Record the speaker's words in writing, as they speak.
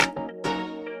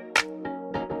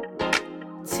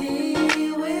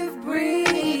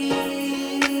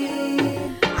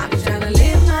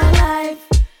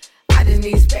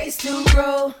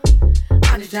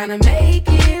just trying to make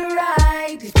it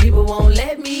right. These people won't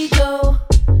let me go.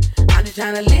 I'm just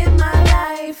trying to live my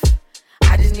life.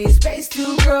 I just need space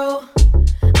to grow.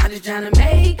 I'm just trying to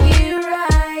make it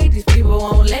right. These people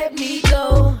won't let me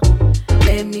go.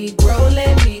 Let me grow,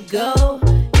 let me go.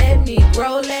 Let me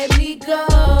grow, let me go.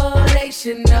 They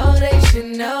should know, they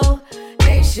should know.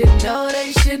 They should know,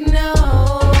 they should know.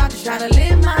 I'm just trying to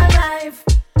live my life.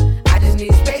 I just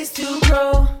need space to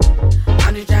grow.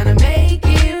 I'm just trying to make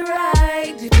it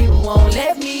right. These people won't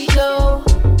let me go.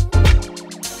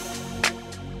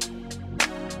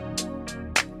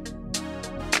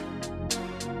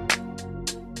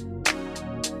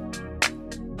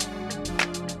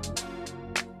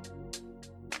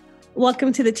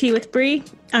 Welcome to The Tea with Bree.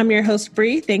 I'm your host,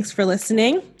 Bree. Thanks for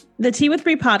listening. The Tea with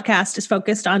Bree podcast is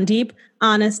focused on deep,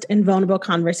 honest, and vulnerable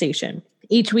conversation.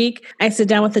 Each week, I sit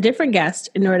down with a different guest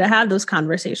in order to have those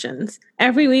conversations.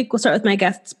 Every week, we'll start with my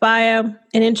guest's bio,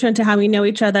 an intro into how we know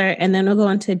each other, and then we'll go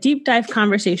into a deep dive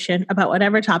conversation about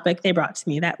whatever topic they brought to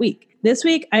me that week. This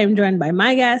week, I am joined by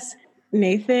my guest,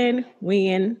 Nathan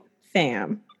Nguyen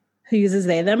Pham, who uses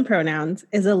they, them pronouns,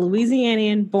 is a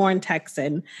Louisianian-born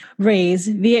Texan,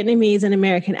 raised Vietnamese and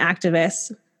American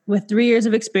activist with 3 years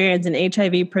of experience in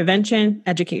HIV prevention,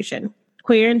 education,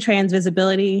 queer and trans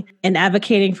visibility, and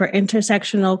advocating for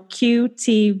intersectional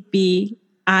QTBIOPOC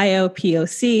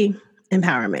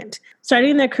empowerment.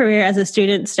 Starting their career as a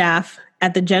student staff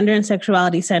at the Gender and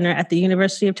Sexuality Center at the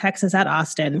University of Texas at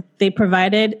Austin, they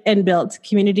provided and built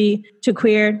community to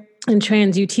queer and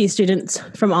trans UT students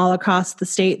from all across the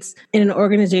states in an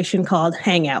organization called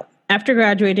Hangout. After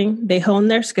graduating, they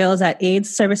honed their skills at AIDS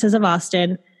Services of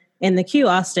Austin and the Q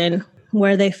Austin,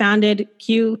 where they founded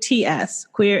QTS,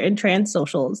 Queer and Trans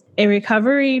Socials, a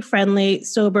recovery-friendly,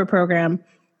 sober program,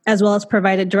 as well as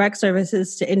provided direct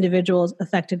services to individuals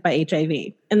affected by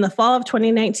HIV. In the fall of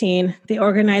 2019, they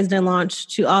organized and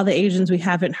launched To All the Asians We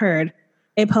Haven't Heard,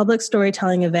 a public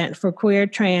storytelling event for queer,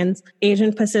 trans,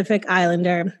 Asian Pacific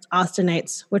Islander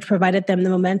Austinites, which provided them the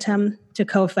momentum to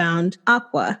co-found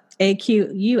AQUA,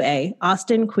 AQUA,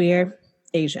 Austin Queer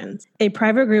Asians, a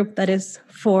private group that is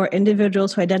for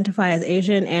individuals who identify as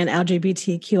Asian and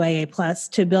LGBTQIA+,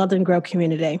 to build and grow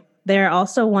community. They are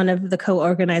also one of the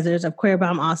co-organizers of Queer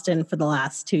Bomb Austin for the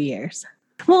last 2 years.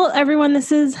 Well, everyone,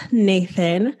 this is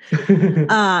Nathan. You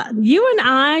and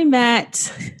I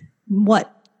met,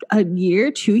 a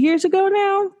year, 2 years ago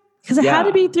now? Because it had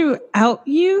to be through Out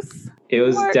Youth. It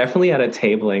was definitely at a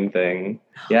tabling thing.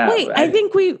 Yeah. Wait, I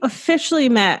think we officially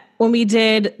met when we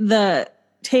did the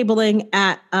tabling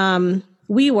at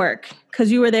WeWork,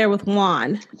 because you were there with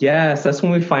Juan. Yes, that's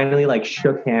when we finally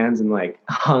shook hands and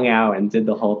hung out and did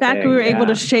the whole thing. Back we were able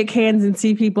to shake hands and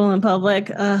see people in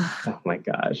public. Oh my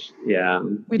gosh. Yeah.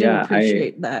 We didn't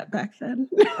appreciate that back then.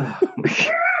 Oh my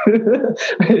God.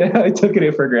 I took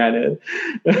it for granted.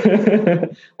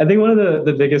 I think one of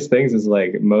the biggest things is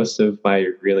most of my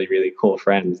really, really cool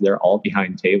friends, they're all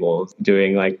behind tables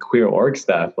doing queer org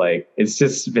stuff. It's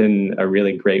just been a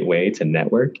really great way to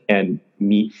network and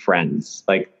meet friends.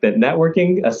 The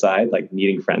networking aside,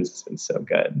 meeting friends has been so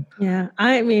good. Yeah.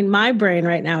 I mean, my brain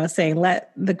right now is saying,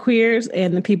 let the queers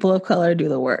and the people of color do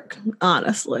the work,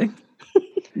 honestly.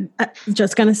 I'm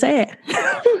just going to say it.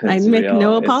 I make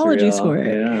no apologies for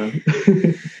it.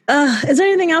 Yeah. Is there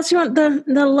anything else you want the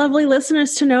lovely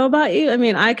listeners to know about you? I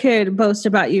mean, I could boast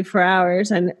about you for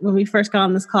hours. And when we first got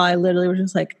on this call, I literally was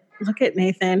just look at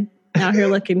Nathan out here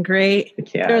looking great.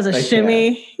 There was a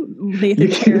shimmy.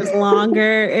 Nathan's hair is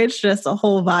longer. It's just a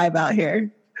whole vibe out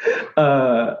here.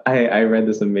 I read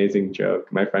this amazing joke.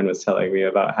 My friend was telling me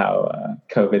about how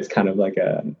COVID's kind of like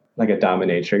a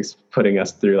dominatrix putting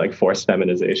us through forced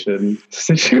feminization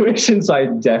situations. So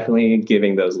I'm definitely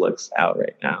giving those looks out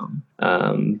right now.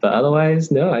 But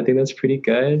otherwise, no, I think that's pretty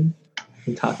good. We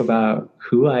can talk about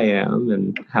who I am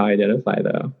and how I identify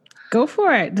though. Go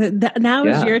for it. Now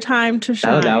is your time to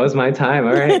shine. Oh, that was my time.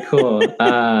 All right, cool.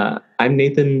 I'm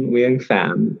Nathan Nguyen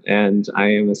Pham, and I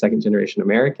am a second-generation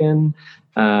American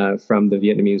from the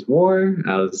Vietnamese War.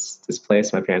 I was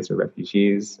displaced. My parents were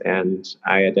refugees, and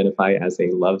I identify as a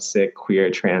lovesick,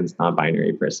 queer, trans,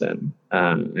 non-binary person.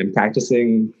 I'm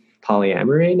practicing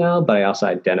polyamory right now, but I also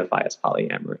identify as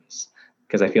polyamorous,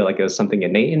 because I feel like it was something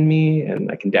innate in me, and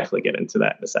I can definitely get into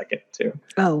that in a second too.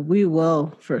 Oh, we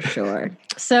will for sure.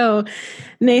 So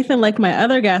Nathan, like my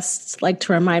other guests, like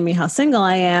to remind me how single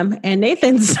I am, and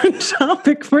Nathan's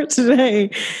topic for today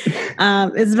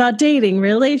is about dating,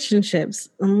 relationships,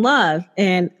 and love.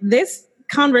 And this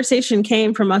conversation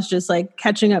came from us just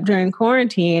catching up during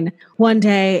quarantine one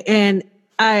day, and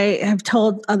I have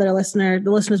told the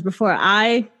listeners before,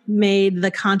 I made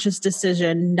the conscious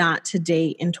decision not to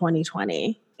date in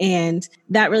 2020. And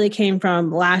that really came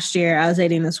from last year. I was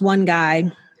dating this one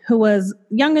guy who was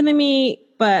younger than me,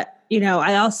 but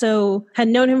I also had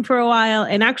known him for a while.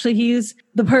 And actually, he's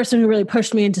the person who really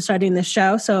pushed me into starting this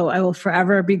show. So I will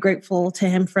forever be grateful to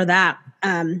him for that.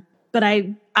 But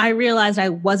I realized I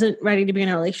wasn't ready to be in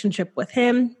a relationship with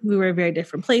him. We were in very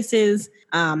different places.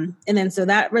 And then so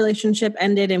that relationship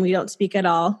ended and we don't speak at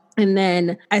all. And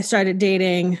then I started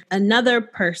dating another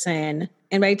person.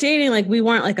 And by dating, like, we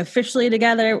weren't like officially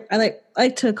together. I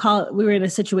like to call it, we were in a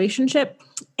situationship.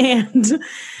 And,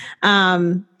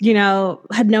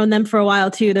 had known them for a while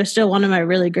too. They're still one of my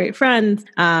really great friends.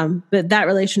 But that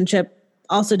relationship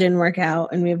also didn't work out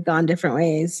and we've gone different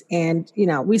ways. And,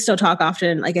 we still talk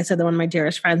often. Like I said, they're one of my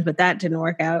dearest friends, but that didn't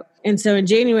work out. And so in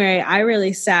January, I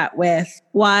really sat with,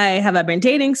 why have I been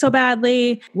dating so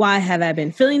badly? Why have I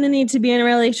been feeling the need to be in a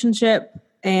relationship?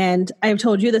 And I've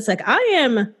told you this, like, I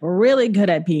am really good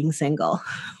at being single.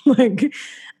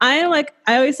 I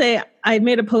always say, I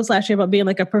made a post last year about being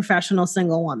like a professional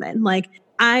single woman. Like,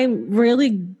 I'm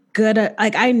really good at,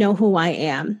 like, I know who I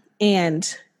am.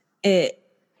 And it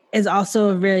is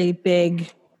also a really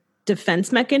big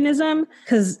defense mechanism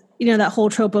because, that whole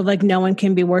trope of like, no one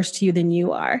can be worse to you than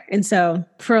you are. And so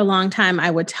for a long time,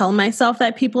 I would tell myself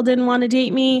that people didn't want to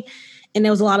date me. And it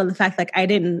was a lot of the fact, like, I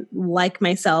didn't like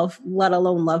myself, let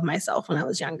alone love myself when I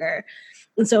was younger.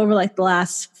 And so over like the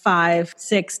last 5,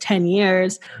 6, 10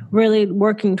 years, really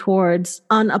working towards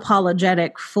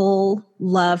unapologetic, full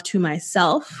love to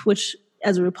myself, which,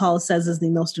 as RuPaul says, is the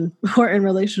most important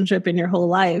relationship in your whole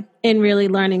life, and really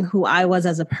learning who I was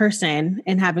as a person,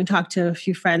 and having talked to a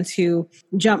few friends who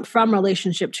jumped from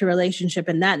relationship to relationship,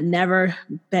 and that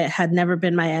had never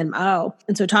been my MO.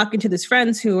 And so talking to these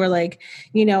friends who were like,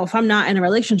 if I'm not in a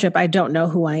relationship, I don't know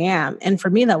who I am. And for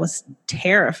me, that was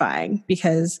terrifying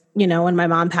because, when my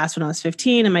mom passed when I was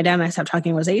 15 and my dad and I stopped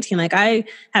talking when I was 18, like, I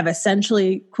have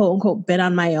essentially, quote unquote, been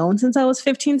on my own since I was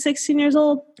 15, 16 years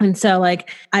old. And so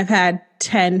like, I've had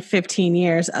 10, 15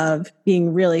 years of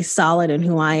being really solid in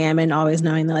who I am and always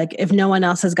knowing that, like, if no one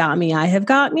else has got me, I have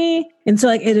got me. And so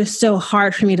like, it is so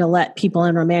hard for me to let people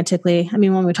in romantically. I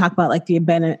mean, when we talk about like the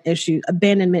abandonment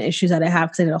issues that I have,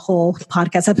 because I did a whole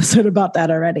podcast episode about that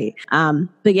already.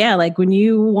 But yeah, like when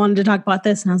you wanted to talk about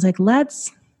this and I was like,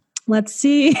 let's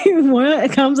see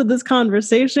what comes of this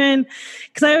conversation.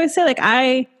 Because I always say, like,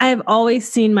 I've always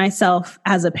seen myself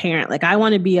as a parent. Like, I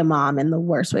want to be a mom in the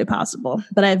worst way possible,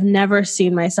 but I've never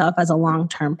seen myself as a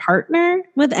long-term partner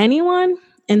with anyone.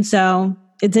 And so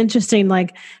it's interesting,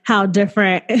 like, how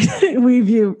different we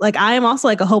view, like, I am also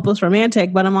like a hopeless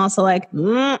romantic, but I'm also like,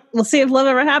 we'll see if love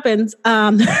ever happens.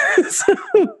 So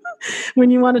when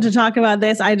you wanted to talk about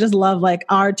this, I just love like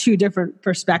our two different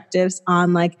perspectives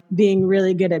on like being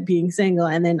really good at being single,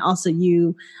 and then also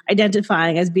you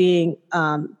identifying as being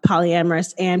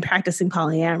polyamorous and practicing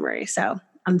polyamory. So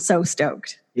I'm so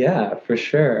stoked. Yeah, for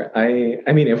sure.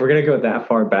 I mean, if we're going to go that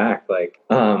far back, like,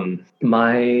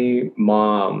 my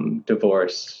mom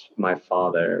divorced my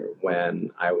father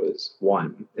when I was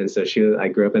 1. And so I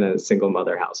grew up in a single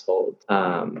mother household,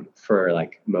 for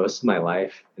like most of my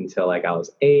life until like I was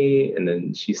 8. And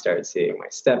then she started seeing my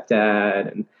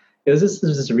stepdad. And it was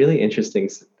this really interesting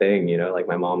thing, like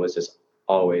my mom was just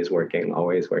always working.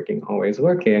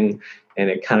 And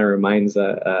it kind of reminds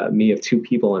me of two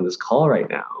people on this call right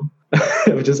now.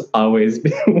 I've just always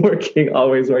been working.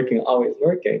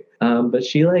 But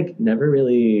she like never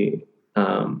really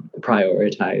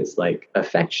prioritized like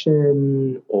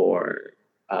affection or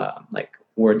like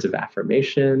words of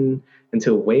affirmation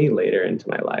until way later into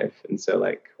my life. And so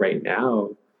like right now,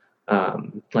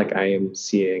 like I am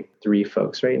seeing 3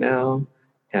 folks right now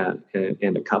and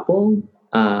a couple.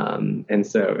 And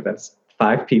so that's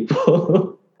 5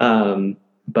 people.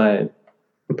 But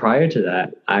prior to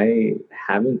that, I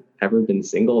haven't ever been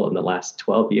single in the last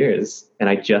 12 years, and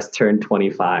I just turned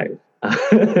 25.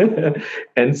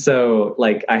 And so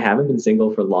like, I haven't been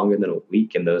single for longer than a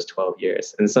week in those 12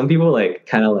 years. And some people like,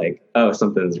 kind of like, oh,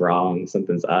 something's wrong,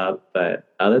 something's up. But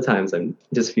other times I'm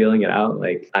just feeling it out.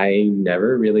 Like I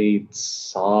never really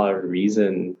saw a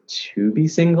reason to be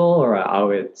single,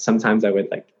 or sometimes I would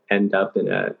like end up in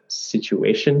a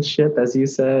situationship, as you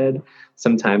said.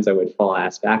 Sometimes I would fall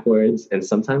ass backwards, and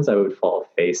sometimes I would fall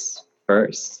face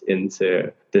first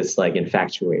into this like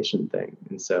infatuation thing.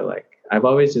 And so like, I've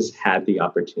always just had the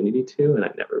opportunity to, and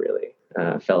I never really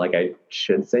felt like I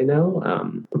should say no.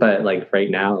 But like right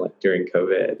now, like during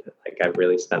COVID, like I've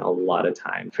really spent a lot of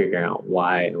time figuring out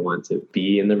why I want to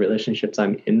be in the relationships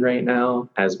I'm in right now,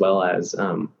 as well as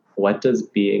what does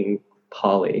being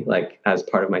poly, like as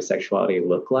part of my sexuality,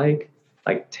 look like.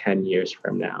 like 10 years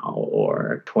from now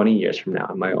or 20 years from now?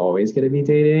 Am I always going to be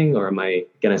dating, or am I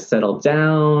going to settle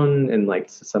down in like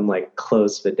some like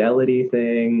close fidelity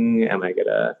thing? Am I going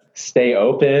to stay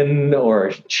open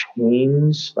or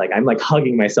change? Like, I'm like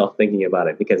hugging myself thinking about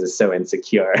it because it's so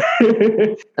insecure.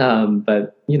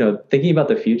 But, you know, thinking about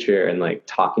the future and like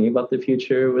talking about the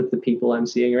future with the people I'm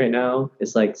seeing right now,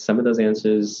 it's like some of those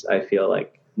answers I feel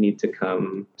like need to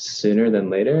come sooner than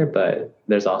later, but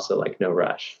there's also like no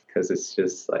rush, because it's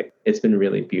just like, it's been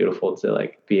really beautiful to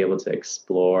like be able to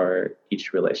explore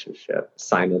each relationship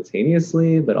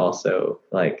simultaneously, but also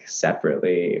like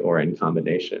separately or in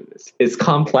combination. It's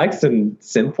complex and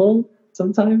simple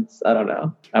sometimes. I don't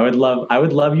know. I would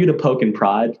love you to poke and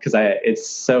prod, because it's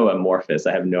so amorphous.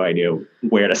 I have no idea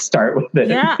where to start with it.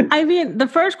 Yeah, I mean, the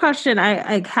first question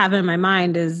I have in my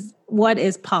mind is, what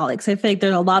is poly? Because I think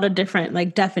there's a lot of different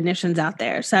like definitions out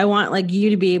there. So I want like you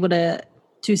to be able to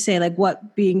say like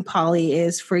what being poly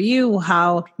is for you.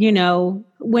 How, you know,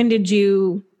 when did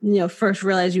you first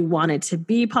realize you wanted to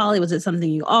be poly? Was it something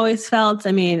you always felt?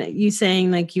 I mean, you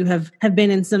saying like you have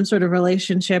been in some sort of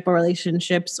relationship or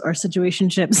relationships or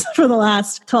situationships for the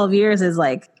last 12 years is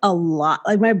like a lot.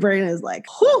 Like my brain is like,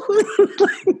 whew.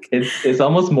 Like, it's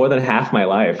almost more than half my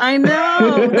life. I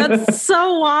know. That's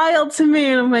so wild to me.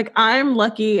 And I'm like, I'm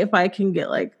lucky if I can get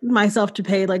like myself to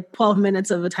pay like 12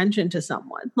 minutes of attention to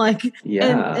someone. Like,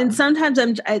 yeah. And sometimes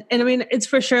I mean, it's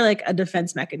for sure like a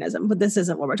defense mechanism, but this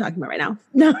isn't what we're talking about right now.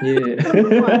 No.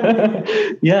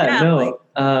 Yeah. No. Like,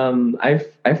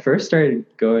 I first started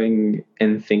going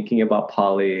and thinking about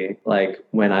poly like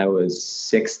when I was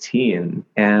 16,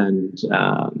 and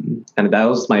that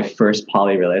was my first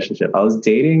poly relationship. I was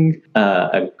dating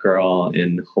a girl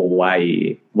in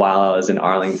Hawaii while I was in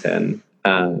Arlington,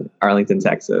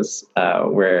 Texas,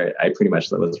 where I pretty much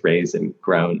was raised and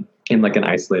grown in like an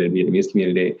isolated Vietnamese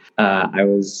community. I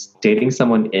was dating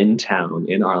someone in town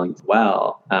in Arlington.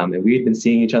 And we had been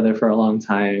seeing each other for a long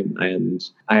time, and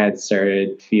I had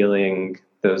started feeling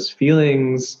those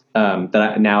feelings that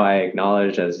I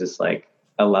acknowledge as just like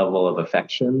a level of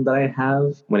affection that I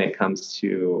have when it comes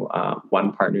to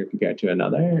one partner compared to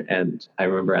another. And I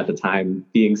remember at the time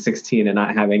being 16 and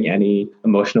not having any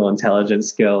emotional intelligence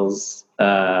skills.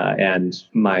 And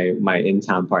my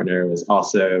in-town partner was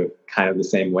also kind of the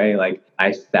same way. Like,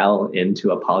 I fell into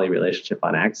a poly relationship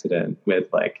on accident with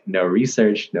like no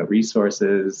research, no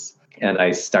resources. And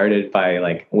I started by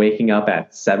like waking up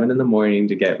at 7 a.m.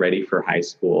 to get ready for high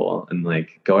school, and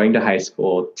like going to high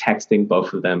school, texting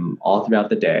both of them all throughout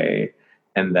the day.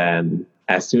 And then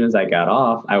as soon as I got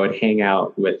off, I would hang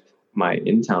out with my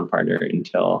in-town partner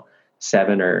until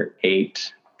 7 or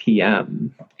 8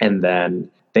 p.m. And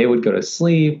then they would go to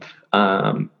sleep.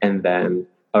 And then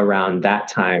around that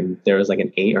time, there was like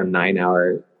an 8 or 9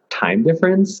 hour time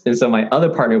difference. And so my other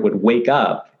partner would wake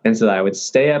up. And so I would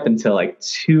stay up until like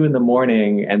 2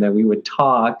 a.m. and then we would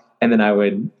talk, and then I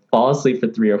would fall asleep for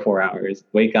 3 or 4 hours,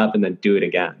 wake up, and then do it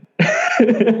again.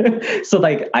 So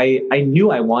like I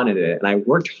knew I wanted it, and I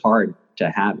worked hard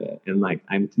to have it. And like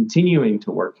I'm continuing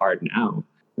to work hard now,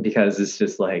 because it's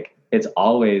just like, it's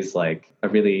always like a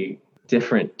really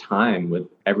different time with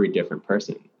every different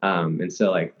person. And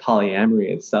so like polyamory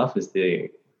itself is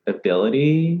the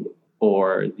ability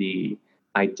or the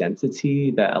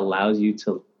identity that allows you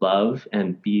to love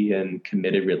and be in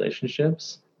committed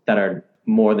relationships that are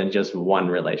more than just one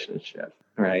relationship,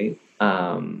 right?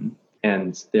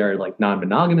 And there are like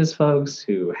non-monogamous folks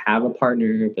who have a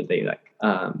partner, but they like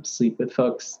sleep with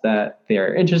folks that they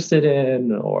are interested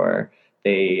in, or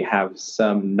they have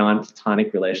some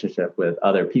non-platonic relationship with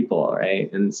other people,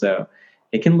 right? And so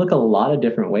it can look a lot of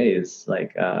different ways.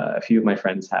 Like a few of my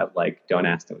friends have like don't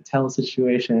ask, don't tell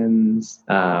situations.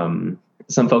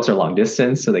 Some folks are long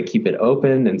distance, so they keep it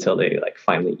open until they like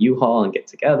finally U-Haul and get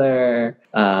together,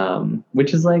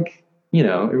 which is like, you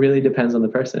know, it really depends on the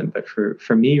person. But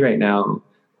for me right now,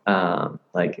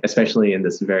 like especially in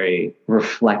this very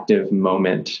reflective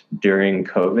moment during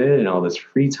COVID and all this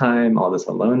free time, all this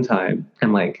alone time,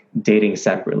 I'm like dating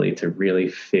separately to really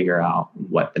figure out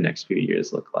what the next few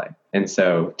years look like. And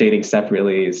so dating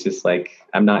separately is just like,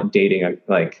 I'm not dating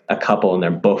a couple and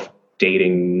they're both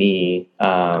dating me.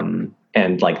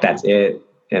 And like, that's it.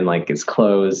 And like, it's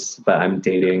closed, but I'm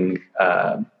dating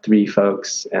 3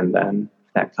 folks and then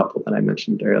that couple that I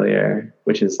mentioned earlier,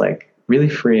 which is like really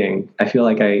freeing. I feel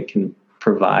like I can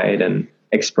provide and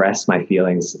express my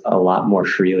feelings a lot more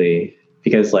freely,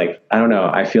 because like, I don't know,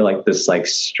 I feel like this like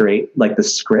straight, like the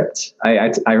script,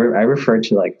 I refer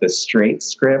to like the straight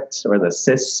script or the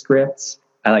cis script.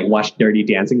 I like watched Dirty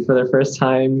Dancing for the first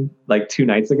time like 2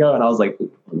 nights ago, and I was like,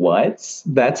 what?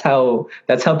 That's how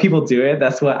people do it.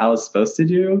 That's what I was supposed to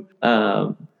do.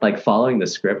 Like following the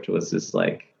script was just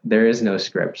like, there is no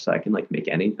script, so I can like make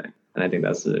anything. And I think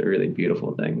that's a really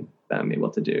beautiful thing that I'm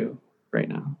able to do right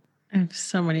now. I have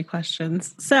so many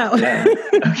questions. So yeah.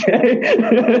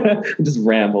 Okay. Just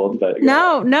rambled, but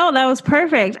no, that was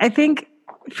perfect. I think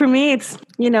for me, it's,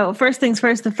 first things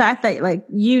first, the fact that like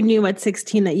you knew at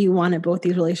 16 that you wanted both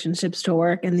these relationships to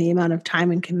work, and the amount of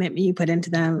time and commitment you put into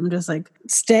them. I'm just like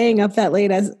staying up that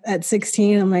late at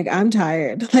 16. I'm like, I'm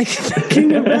tired. Like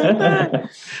thinking about that.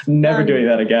 Never doing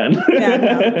that again.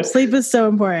 No, sleep is so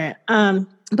important.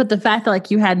 But the fact that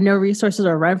like you had no resources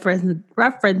or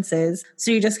references,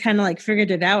 so you just kind of like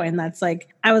figured it out. And that's like,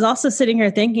 I was also sitting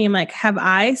here thinking, like, have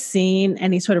I seen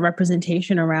any sort of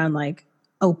representation around like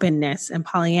openness and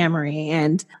polyamory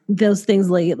and those things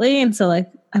lately? And so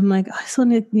like, I'm like, I still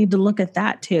need to look at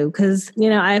that too. Cause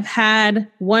I've had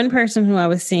one person who I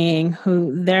was seeing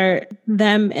who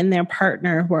them and their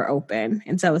partner were open.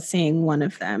 And so I was seeing one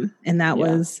of them, and that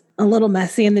was a little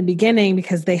messy in the beginning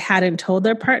because they hadn't told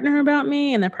their partner about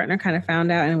me, and their partner kind of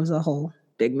found out, and it was a whole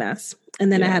big mess. And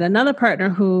then I had another partner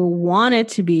who wanted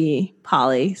to be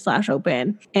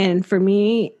poly/open. And for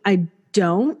me, I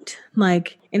don't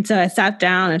like, and so I sat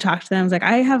down and talked to them. I was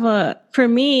like, for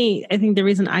me, I think the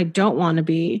reason I don't want to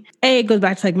be, it goes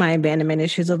back to like my abandonment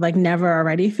issues of like never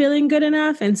already feeling good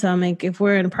enough. And so I'm like, if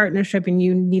we're in a partnership and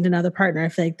you need another partner, I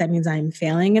feel like that means I'm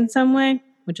failing in some way,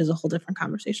 which is a whole different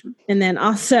conversation. And then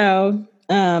also,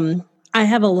 I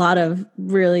have a lot of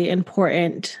really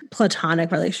important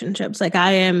platonic relationships. Like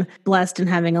I am blessed in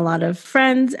having a lot of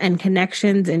friends and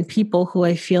connections and people who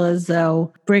I feel as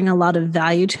though bring a lot of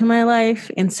value to my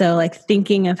life. And so like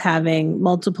thinking of having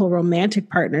multiple romantic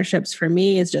partnerships for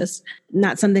me is just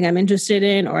not something I'm interested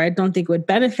in, or I don't think would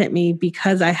benefit me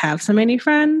because I have so many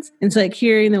friends. And so like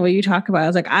hearing the way you talk about it, I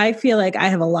was like, I feel like I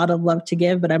have a lot of love to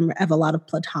give, but I have a lot of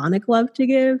platonic love to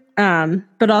give.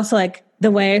 But also like the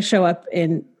way I show up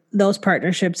in those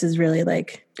partnerships is really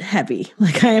like heavy.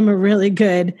 Like I am a really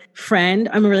good friend.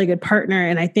 I'm a really good partner.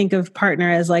 And I think of partner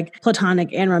as like platonic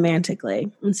and romantically.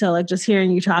 And so like just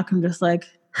hearing you talk, I'm just like,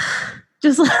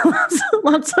 just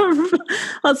lots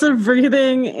of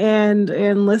breathing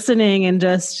and listening and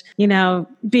just,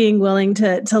 being willing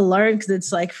to learn. Cause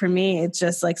it's like, for me, it's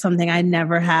just like something I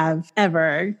never have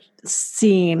ever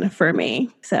seen for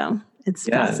me. So it's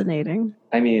fascinating.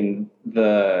 I mean,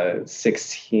 the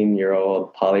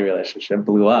 16-year-old poly relationship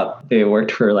blew up. It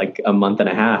worked for like a month and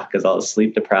a half because I was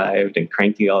sleep deprived and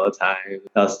cranky all the time.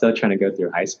 I was still trying to go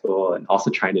through high school and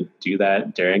also trying to do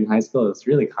that during high school. It was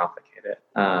really complicated.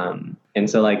 And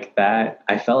so like that,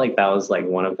 I felt like that was like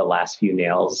one of the last few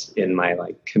nails in my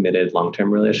like committed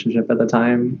long-term relationship at the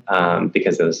time.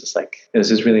 Because it was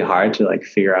just really hard to like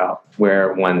figure out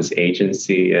where one's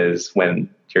agency is when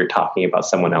you're talking about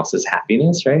someone else's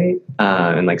happiness, right?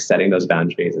 And like setting those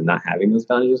boundaries and not having those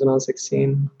boundaries when I was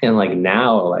 16. And like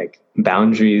now, like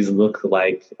boundaries look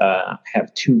like I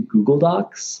have 2 Google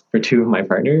Docs for 2 of my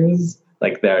partners.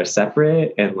 Like they're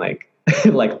separate and like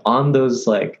like on those,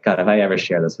 like, God, if I ever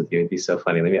share this with you, it'd be so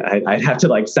funny. I'd have to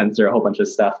like censor a whole bunch of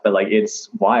stuff, but like it's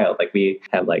wild. Like we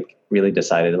have like really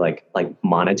decided like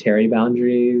monetary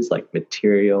boundaries, like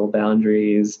material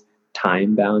boundaries,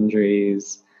 time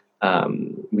boundaries.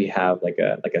 We have like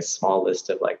a small list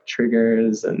of like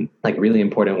triggers and like really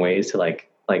important ways to like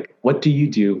what do you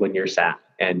do when you're sad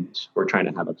and we're trying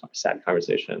to have a sad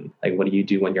conversation? Like, what do you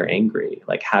do when you're angry?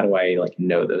 Like, how do I like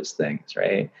know those things,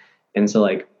 right? And so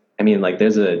like, I mean, like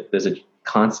there's a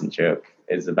constant joke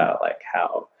is about like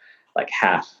how like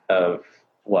half of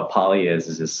what poly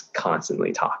is just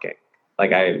constantly talking.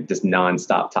 Like I just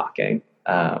nonstop talking.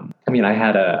 I mean, I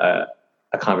had a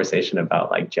conversation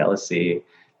about like jealousy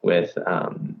with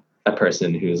a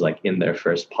person who's like in their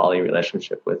first poly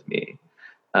relationship with me.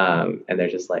 And they're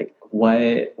just like,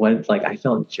 what, like, I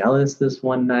felt jealous this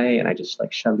one night and I just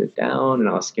like shoved it down and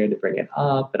I was scared to bring it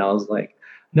up. And I was like,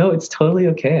 no, it's totally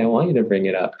okay. I want you to bring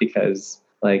it up because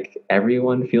like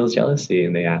everyone feels jealousy.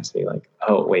 And they asked me like,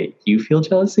 oh, wait, you feel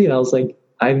jealousy? And I was like,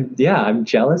 I'm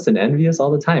jealous and envious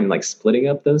all the time. Like splitting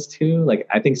up those two. Like,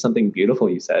 I think something beautiful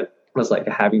you said was like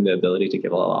having the ability to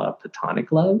give a lot of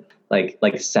platonic love, like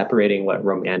separating what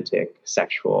romantic,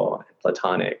 sexual, and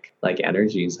platonic like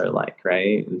energies are like,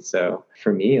 right? And so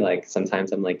for me, like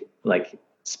sometimes I'm like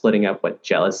splitting up what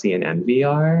jealousy and envy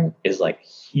are is like a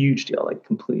huge deal, like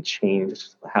completely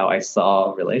changed how I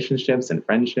saw relationships and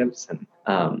friendships.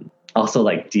 And also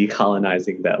like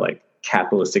decolonizing that like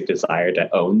capitalistic desire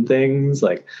to own things.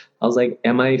 Like I was like,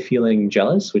 am I feeling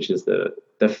jealous? Which is the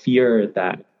fear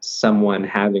that someone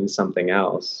having something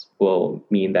else will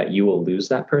mean that you will lose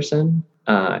that person.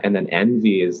 And then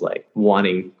envy is like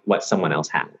wanting what someone else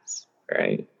has,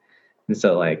 right? And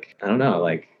so like, I don't know,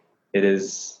 like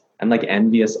I'm like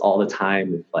envious all the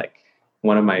time of like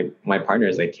one of my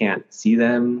partners. I can't see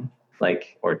them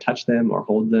like, or touch them or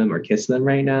hold them or kiss them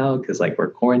right now because like we're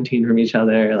quarantined from each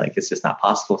other. Like it's just not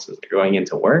possible. So they're going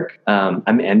into work.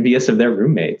 I'm envious of their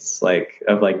roommates, like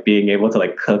of like being able to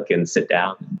like cook and sit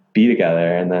down and be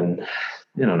together. And then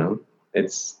I don't know,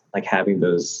 it's like having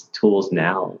those tools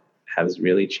now has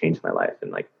really changed my life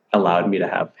and like allowed me to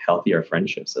have healthier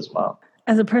friendships as well.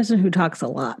 As a person who talks a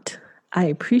lot, I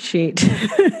appreciate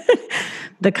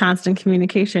the constant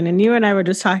communication. And you and I were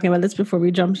just talking about this before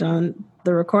we jumped on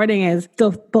the recording, is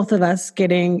both of us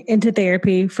getting into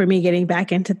therapy, for me getting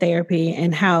back into therapy,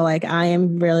 and how like I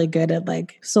am really good at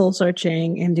like soul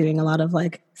searching and doing a lot of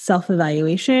like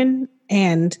self-evaluation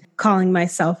and calling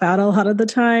myself out a lot of the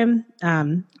time.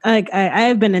 I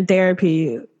have been in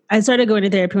therapy. I started going to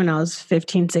therapy when I was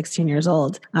 15, 16 years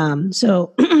old.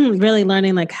 So really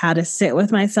learning like how to sit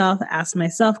with myself, ask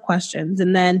myself questions.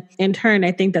 And then in turn,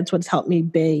 I think that's what's helped me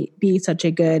be such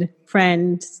a good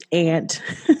friend, aunt,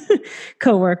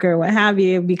 coworker, what have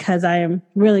you, because I am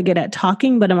really good at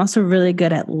talking, but I'm also really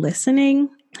good at listening.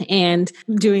 And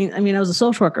I was a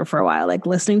social worker for a while, like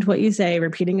listening to what you say,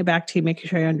 repeating it back to you, making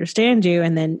sure I understand you,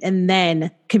 and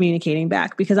then communicating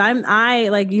back. Because I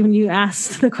like, even you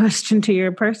asked the question to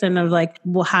your person of like,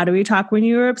 well, how do we talk when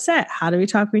you were upset? How do we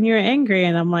talk when you're angry?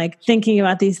 And I'm like thinking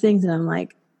about these things and I'm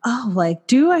like, oh, like,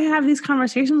 do I have these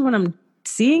conversations when I'm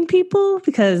seeing people?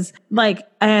 Because like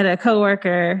I had a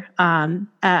coworker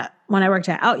when I worked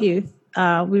at Out Youth,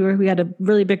 we had a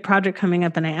really big project coming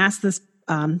up, and I asked this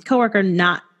coworker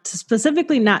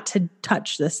specifically not to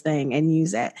touch this thing and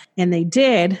use it. And they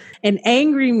did. And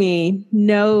angry me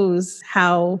knows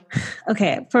how,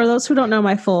 okay, for those who don't know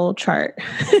my full chart,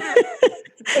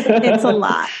 it's a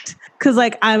lot. Cause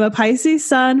like I'm a Pisces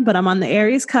sun, but I'm on the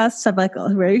Aries cusp. So I have like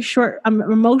I'm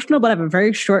emotional, but I have a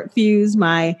very short fuse.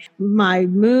 My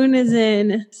moon is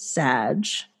in Sag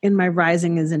and my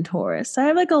rising is in Taurus. So I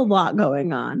have like a lot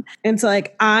going on. And so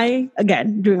like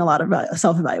again, doing a lot of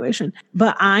self-evaluation,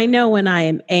 but I know when I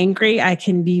am angry, I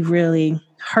can be really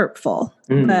hurtful.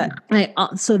 But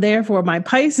so therefore my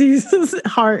Pisces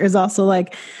heart is also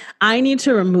like, I need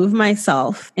to remove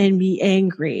myself and be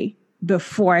angry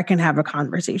before I can have a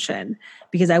conversation,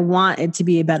 because I want it to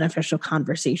be a beneficial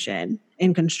conversation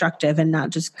and constructive and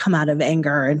not just come out of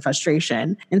anger and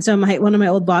frustration. And so one of my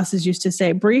old bosses used to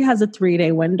say, Bree has a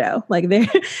 3-day window. Like there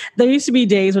used to be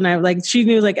days when she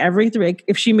knew like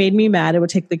if she made me mad, it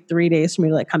would take like 3 days for me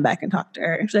to like come back and talk to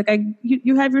her. She's like,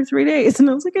 you have your 3 days. And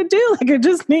I was like, I do. Like, I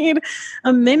just need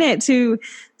a minute to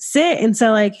sit. And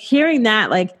so like hearing that,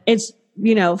 like it's,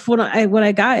 what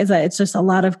I got is that it's just a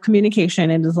lot of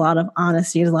communication, and there's a lot of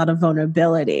honesty, there's a lot of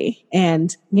vulnerability.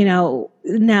 And,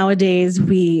 nowadays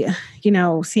we,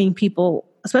 seeing people,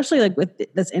 especially like with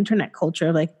this internet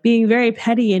culture, like being very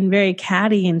petty and very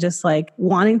catty and just like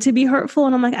wanting to be hurtful.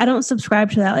 And I'm like, I don't subscribe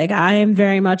to that. Like I am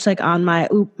very much like on my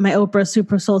Oprah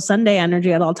Super Soul Sunday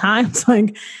energy at all times.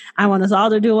 Like I want us all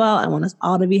to do well. I want us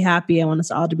all to be happy. I want us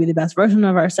all to be the best version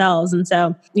of ourselves. And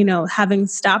so, having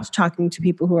stopped talking to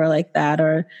people who are like that,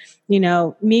 or,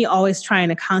 me always trying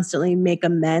to constantly make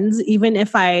amends, even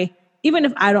if I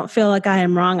don't feel like I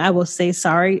am wrong, I will say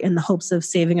sorry in the hopes of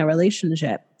saving a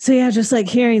relationship. So yeah, just like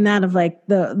hearing that of like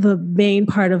the main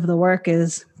part of the work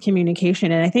is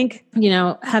communication. And I think,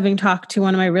 having talked to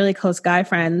one of my really close guy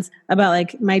friends about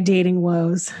like my dating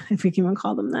woes, if we can even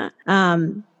call them that.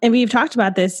 And we've talked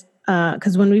about this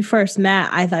because when we first met,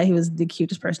 I thought he was the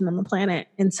cutest person on the planet.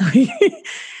 And so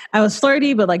I was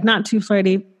flirty, but like not too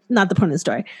flirty. Not the point of the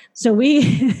story. So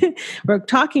we were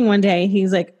talking one day.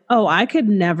 He's like, oh, I could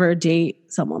never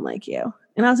date someone like you.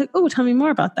 And I was like, oh, tell me more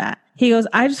about that. He goes,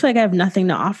 I just feel like I have nothing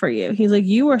to offer you. He's like,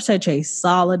 you are such a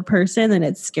solid person and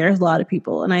it scares a lot of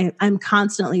people. And I'm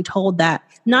constantly told that,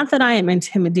 not that I am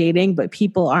intimidating, but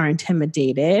people are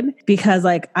intimidated because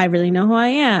like, I really know who I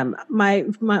am. My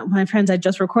friends I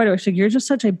just recorded were like, you're just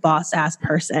such a boss ass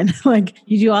person. Like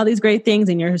you do all these great things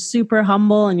and you're super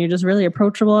humble and you're just really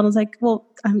approachable. And I was like, well,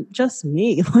 I'm just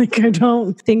me. Like, I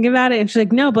don't think about it. And she's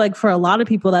like, no, but like for a lot of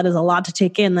people, that is a lot to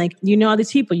take in. Like, all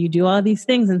these people, you do all these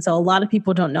things. And so a lot of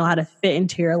people don't know how to fit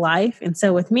into your life. And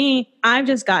so with me, I've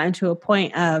just gotten to a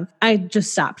point of, I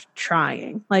just stopped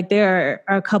trying. Like there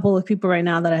are a couple of people right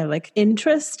now that I have like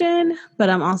interest in,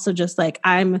 but I'm also just like,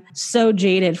 I'm so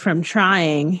jaded from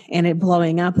trying and it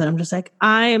blowing up that I'm just like,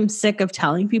 I am sick of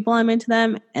telling people I'm into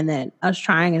them and then us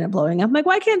trying and it blowing up. I'm like,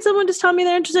 why can't someone just tell me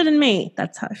they're interested in me?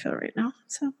 That's how I feel right now.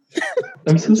 So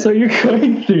I'm so sorry you're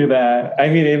going through that. I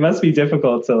mean, it must be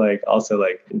difficult to like also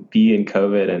like be in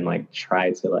COVID and like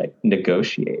try to like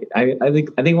negotiate. I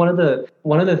think one of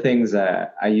the things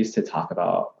that I used to talk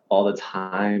about all the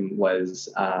time was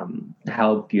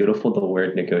how beautiful the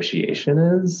word negotiation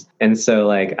is. And so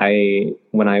like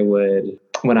when I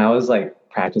was like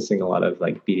practicing a lot of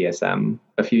like BDSM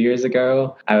a few years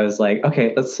ago, I was like,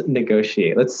 okay, let's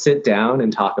negotiate. Let's sit down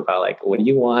and talk about like, what do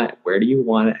you want? Where do you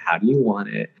want it? How do you want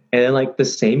it? And then like the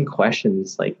same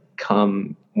questions like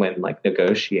come when like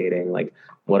negotiating, like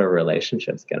what a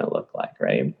relationship's going to look like,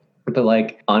 right? But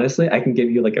like, honestly, I can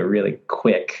give you like a really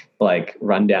quick like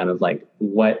rundown of like,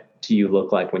 what do you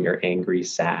look like when you're angry,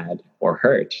 sad, or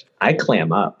hurt? I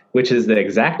clam up, which is the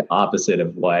exact opposite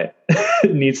of what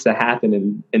needs to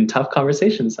happen in tough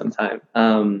conversations sometimes.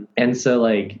 And so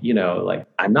like, you know, like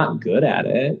I'm not good at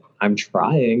it. I'm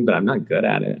trying, but I'm not good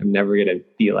at it. I'm never going to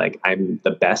be like, I'm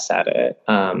the best at it.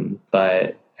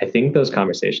 But I think those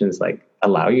conversations like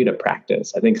allow you to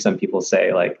practice. I think some people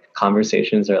say like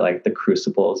conversations are like the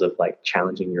crucibles of like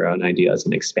challenging your own ideas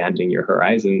and expanding your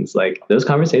horizons. Like those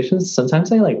conversations,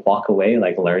 sometimes I like walk away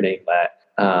like learning that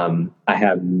I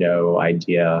have no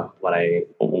idea what I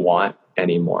want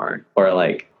anymore. Or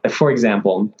like, for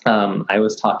example, I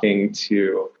was talking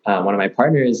to one of my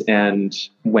partners, and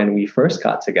when we first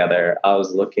got together, I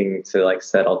was looking to like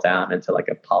settle down into like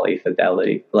a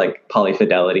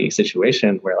polyfidelity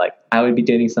situation where like I would be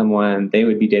dating someone, they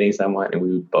would be dating someone, and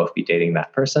we would both be dating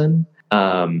that person.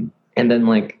 And then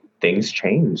like things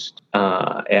changed,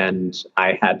 and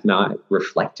I had not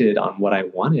reflected on what I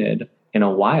wanted in a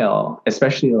while,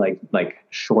 especially like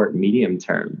short, medium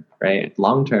term, right?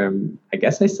 Long term, I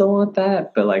guess I still want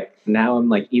that, but like now I'm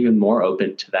like even more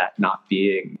open to that not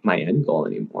being my end goal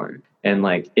anymore. And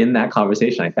like in that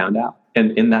conversation, I found out,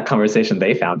 and in that conversation,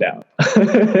 they found out,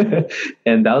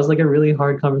 and that was like a really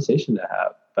hard conversation to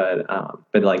have.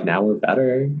 But like now we're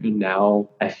better, and now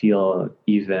I feel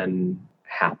even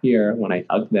happier when I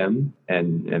hug them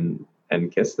and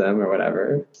kiss them or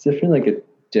whatever. It's definitely like a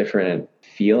different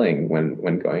feeling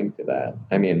when going through that.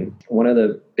 I mean, one of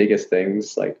the biggest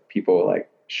things like people like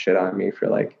shit on me for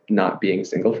like not being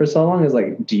single for so long is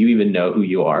like, do you even know who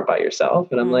you are by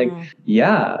yourself? And I'm like,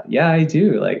 yeah, I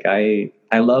do. Like I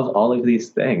love all of these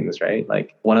things, right?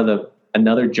 Like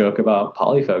another joke about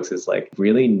poly folks is like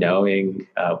really knowing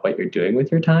what you're doing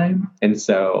with your time. And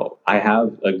so I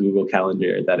have a Google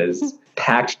Calendar that is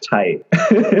packed tight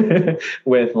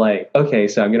with like, okay,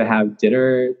 so I'm going to have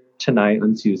dinner tonight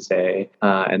on Tuesday,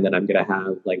 and then I'm going to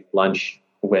have like lunch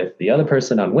with the other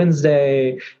person on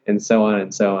Wednesday, and so on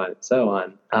and so on and so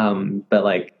on. But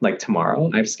like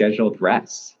tomorrow, I've scheduled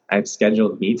rest. I've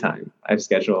scheduled me time. I've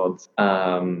scheduled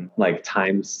like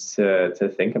times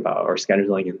to think about, or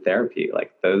scheduling in therapy.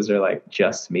 Like those are like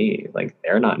just me. Like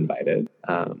they're not invited.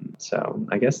 So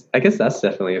I guess that's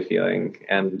definitely a feeling.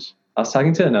 And I was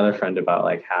talking to another friend about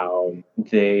like how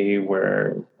they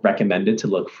were recommended to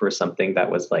look for something that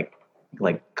was like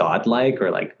godlike or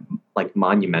like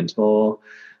monumental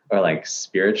or like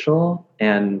spiritual,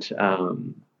 and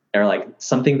or like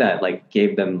something that like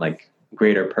gave them like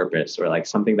greater purpose, or like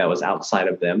something that was outside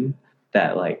of them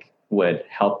that like would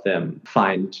help them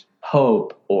find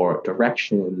hope or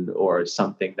direction or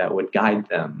something that would guide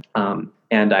them.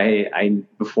 And I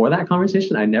before that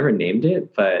conversation, I never named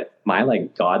it, but my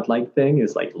like godlike thing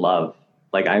is like love.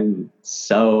 Like I'm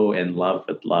so in love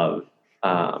with love.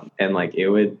 And like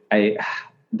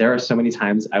there are so many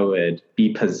times I would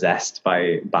be possessed by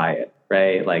it,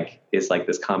 right? Like it's like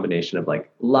this combination of like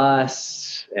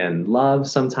lust and love.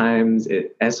 Sometimes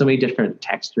it has so many different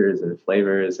textures and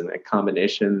flavors and like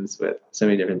combinations with so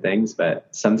many different things. But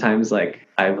sometimes like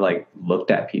I've like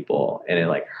looked at people and it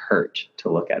like hurt to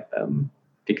look at them,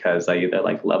 because I either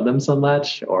like love them so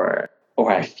much or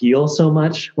I feel so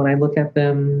much when I look at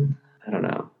them. I don't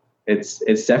know. It's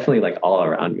definitely like all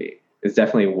around me. It's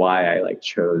definitely why I like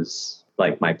chose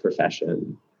like my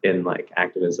profession in like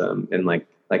activism, and like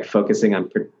focusing on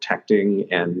protecting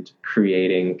and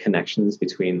creating connections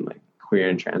between like queer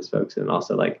and trans folks, and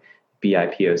also like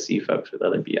BIPOC folks with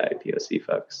other BIPOC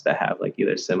folks that have like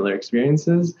either similar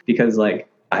experiences. Because like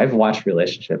I've watched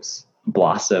relationships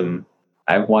blossom.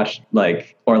 I've watched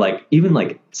like, or like even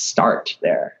like start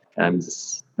there.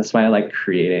 That's why I like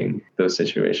creating those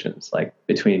situations. Like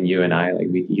between you and I, like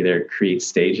we either create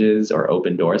stages or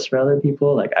open doors for other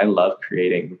people. Like I love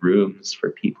creating rooms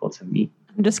for people to meet.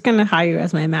 I'm just going to hire you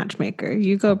as my matchmaker.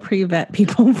 You go pre-vet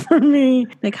people for me.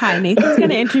 Like, hi, Nathan's going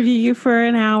to interview you for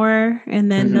an hour,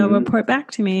 and then they'll report back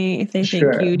to me if they think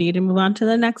you need to move on to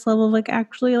the next level of like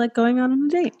actually like going on a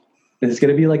date. It's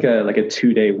going to be like a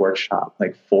 2-day workshop,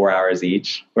 like 4 hours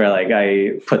each, where like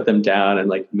I put them down and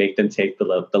like make them take the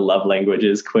love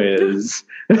languages quiz,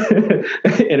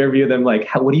 interview them like,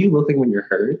 what do you look like when you're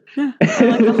hurt? Yeah,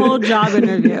 like a whole job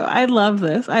interview. I love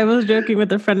this. I was joking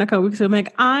with a friend a couple weeks ago. I'm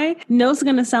like, I know it's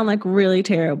going to sound like really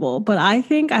terrible, but I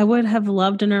think I would have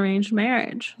loved an arranged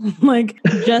marriage. Like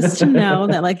just to know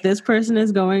that like this person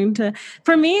is going to,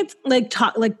 for me, it's like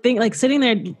sitting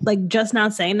there, like just now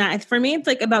saying that, for me, it's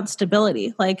like about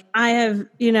stability. Like I have,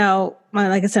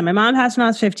 like I said, my mom passed when I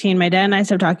was 15. My dad and I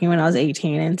started talking when I was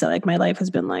 18. And so like my life has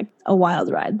been like a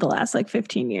wild ride the last like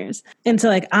 15 years. And so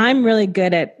like I'm really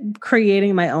good at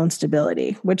creating my own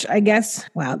stability, which I guess,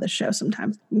 wow, this show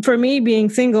sometimes. For me, being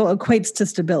single equates to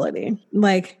stability.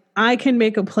 Like I can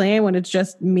make a plan when it's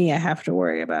just me I have to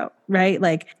worry about, right?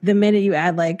 Like the minute you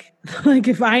add like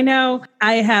if I know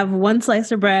I have one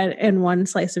slice of bread and one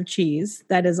slice of cheese,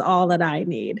 that is all that I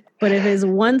need. But if it's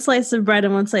one slice of bread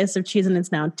and one slice of cheese and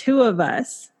it's now two of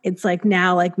us, it's like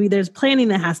now like there's planning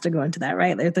that has to go into that,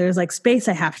 right? There's like space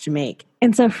I have to make.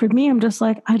 And so for me, I'm just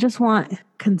like, I just want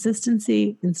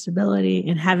consistency and stability,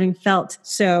 and having felt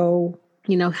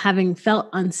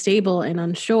unstable and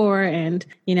unsure and,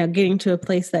 getting to a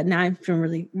place that now I feel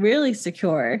really, really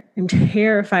secure. I'm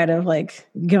terrified of like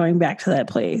going back to that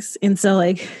place. And so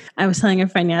like I was telling a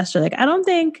friend yesterday, like, I don't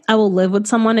think I will live with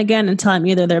someone again until I'm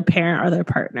either their parent or their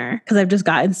partner. Cause I've just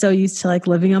gotten so used to like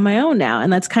living on my own now.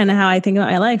 And that's kind of how I think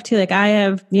about my life too. Like I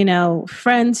have,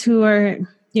 friends who are,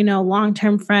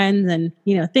 long-term friends and,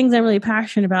 things I'm really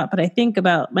passionate about. But I think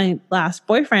about my last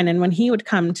boyfriend, and when he would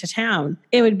come to town,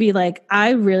 it would be like,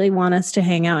 I really want us to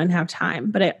hang out and have time.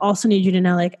 But I also need you to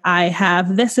know, like, I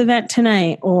have this event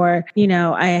tonight, or,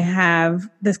 I have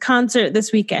this concert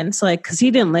this weekend. So like, cause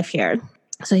he didn't live here.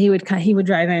 So he would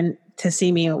drive in to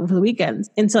see me over the weekends.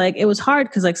 And so like, it was hard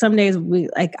because like some days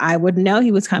I wouldn't know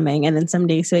he was coming. And then some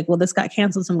days like, well, this got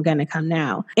canceled, so I'm going to come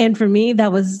now. And for me,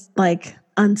 that was like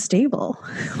unstable.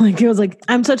 Like it was like,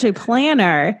 I'm such a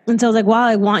planner. And so I was like, wow,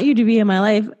 I want you to be in my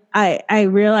life. I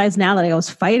realized now that I was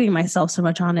fighting myself so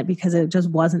much on it because it just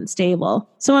wasn't stable.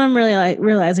 So what I'm really like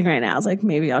realizing right now is like,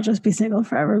 maybe I'll just be single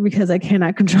forever because I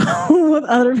cannot control what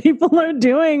other people are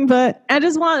doing. But I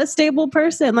just want a stable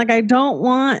person. Like I don't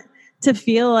want to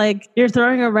feel like you're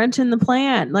throwing a wrench in the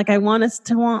plan. Like I want us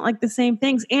to want like the same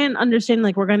things, and understand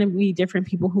like we're going to be different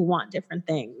people who want different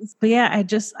things. But yeah, I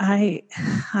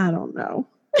don't know.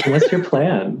 What's your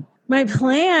plan? My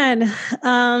plan,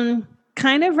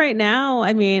 kind of right now,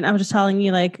 I mean, I was just telling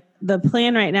you like the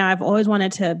plan right now, I've always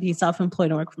wanted to be self-employed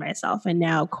and work for myself. And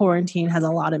now quarantine has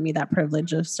allotted me that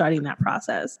privilege of starting that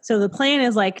process. So the plan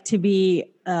is like to be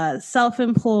a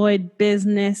self-employed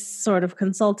business sort of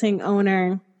consulting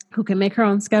owner who can make her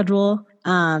own schedule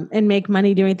and make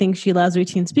money doing things she loves,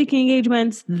 routine speaking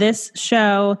engagements, this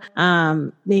show,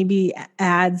 maybe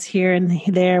ads here and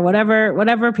there,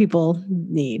 whatever people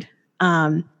need.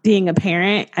 Being a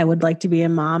parent, I would like to be a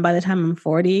mom by the time I'm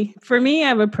 40. For me,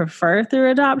 I would prefer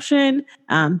through adoption.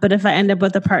 But if I end up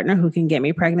with a partner who can get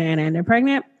me pregnant and I end up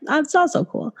pregnant, that's also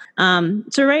cool.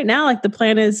 So right now, like the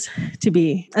plan is to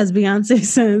be, as Beyonce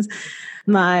says,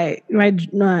 what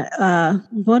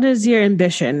is your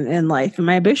ambition in life? And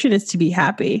my ambition is to be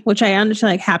happy, which I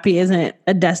understand like happy isn't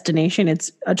a destination,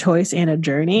 it's a choice and a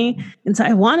journey. And so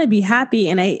I want to be happy,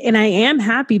 and I am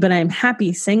happy, but I'm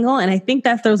happy single. And I think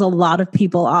that throws a lot of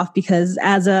people off, because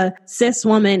as a cis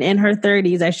woman in her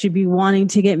 30s, I should be wanting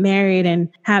to get married and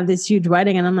have this huge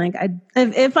wedding. And I'm like,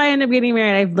 if I end up getting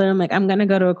married, I'm going to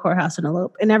go to a courthouse and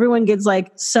elope. And everyone gets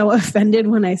like so offended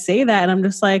when I say that. And I'm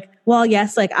just like, well,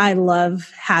 yes, like I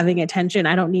love having attention.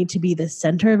 I don't need to be the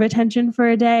center of attention for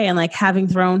a day. And like having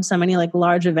thrown so many like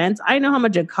large events, I know how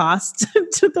much it costs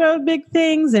to throw big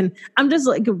things. And I'm just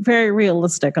like very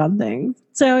realistic on things.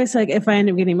 So it's like, if I end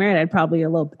up getting married, I'd probably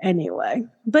elope anyway.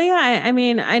 But yeah, I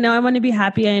mean, I know I want to be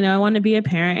happy. I know I want to be a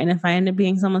parent. And if I end up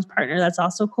being someone's partner, that's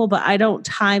also cool. But I don't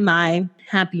tie my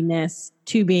happiness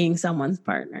to being someone's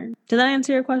partner. Did that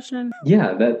answer your question?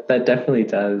 Yeah, that definitely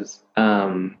does.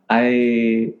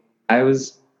 I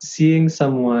was seeing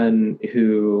someone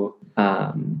who,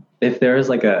 if there was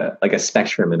like a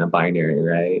spectrum in a binary,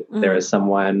 right? Mm-hmm. There was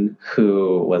someone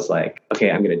who was like,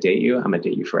 okay, I'm going to date you. I'm going to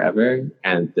date you forever.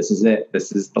 And this is it.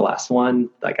 This is the last one.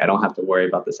 Like, I don't have to worry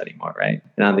about this anymore, right?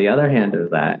 And on the other hand of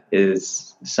that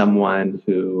is someone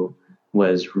who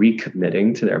was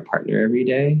recommitting to their partner every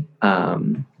day.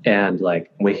 And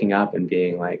like waking up and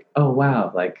being like, oh,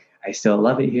 wow, like I still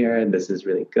love it here. And this is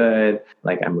really good.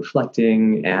 Like I'm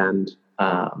reflecting, and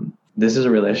this is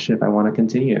a relationship I want to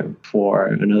continue for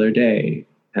another day.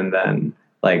 And then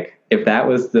like, if that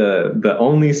was the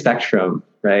only spectrum,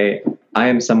 right, I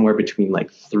am somewhere between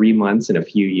like 3 months and a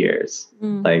few years.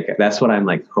 Like that's what I'm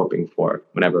like hoping for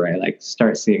whenever I like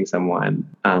start seeing someone.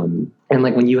 And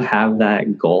like when you have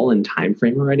that goal and time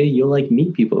frame already, you'll like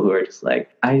meet people who are just like,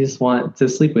 I just want to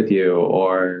sleep with you,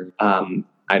 or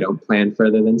I don't plan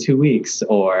further than 2 weeks,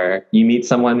 or you meet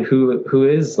someone who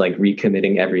is like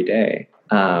recommitting every day.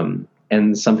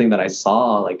 And something that I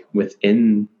saw like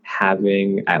within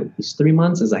having at least 3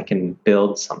 months is I can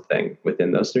build something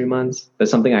within those 3 months.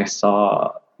 There's something I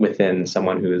saw within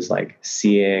someone who is like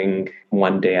seeing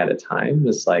one day at a time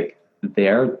was like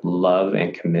their love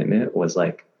and commitment was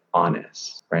like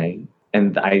honest, right?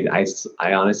 And I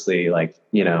honestly like,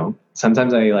 you know,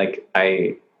 sometimes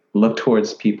I look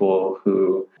towards people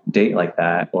who date like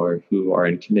that or who are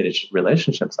in committed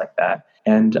relationships like that.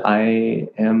 And I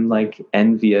am like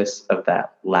envious of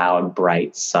that loud,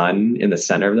 bright sun in the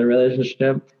center of the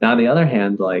relationship. Now, on the other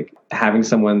hand, like having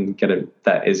someone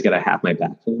that is going to have my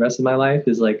back for the rest of my life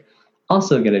is like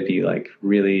also going to be like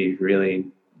really, really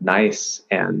nice.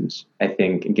 And I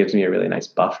think it gives me a really nice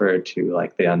buffer to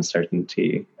like the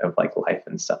uncertainty of like life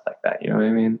and stuff like that. You know what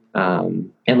I mean?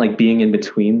 And like being in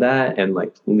between that and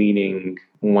like leaning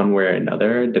one way or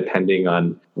another, depending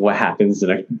on what happens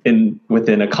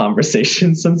within a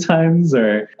conversation sometimes,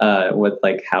 or with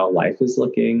like how life is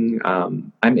looking.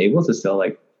 I'm able to still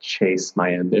like chase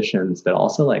my ambitions, but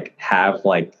also like have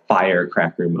like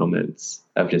firecracker moments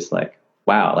of just like,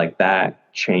 wow, like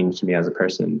that changed me as a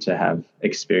person to have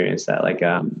experienced that. Like,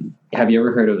 have you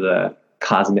ever heard of the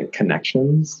cosmic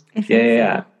connections?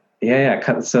 Yeah.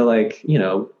 So like, you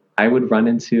know, I would run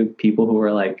into people who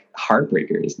were like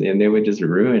heartbreakers and they would just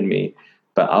ruin me.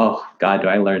 But oh God, do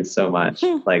I learn so much.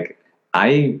 Like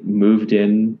I moved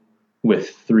in with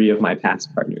 3 of my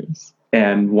past partners,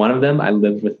 and one of them, I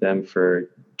lived with them for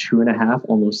 2.5,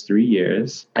 almost 3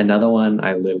 years. Another one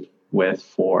I lived with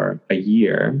for a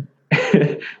year.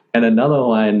 And another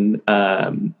one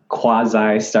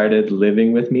quasi started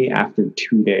living with me after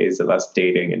 2 days of us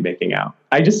dating and making out.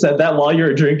 I just said that while you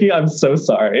were drinking. I'm so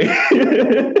sorry.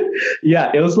 Yeah,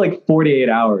 it was like 48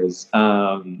 hours.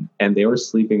 And they were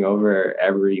sleeping over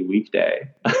every weekday.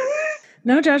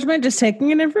 No judgment, just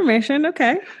taking in information.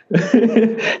 Okay.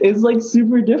 It's like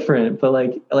super different. But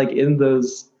like in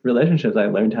those relationships, I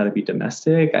learned how to be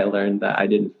domestic. I learned that I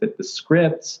didn't fit the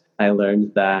script. I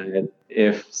learned that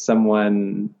if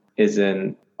someone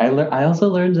isn't, I also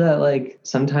learned that like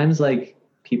sometimes like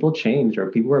people change or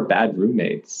people are bad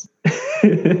roommates.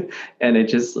 And it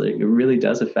just like it really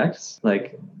does affect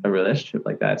like a relationship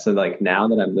like that. So like now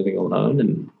that I'm living alone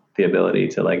and the ability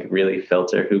to like really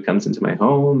filter who comes into my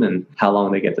home and how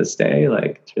long they get to stay,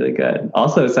 like it's really good.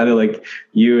 Also, it sounded like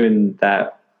you and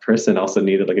that person also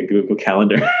needed like a Google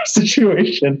Calendar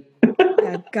situation.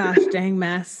 Yeah, gosh dang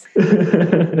mess.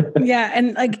 Yeah.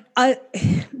 And like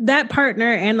that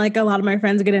partner and like a lot of my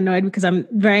friends get annoyed because I'm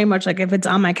very much like, if it's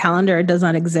on my calendar, it does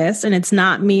not exist. And it's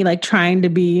not me like trying to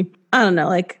be, I don't know,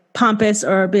 like pompous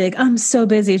or be like, I'm so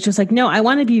busy. It's just like, no, I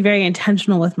want to be very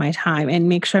intentional with my time and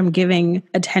make sure I'm giving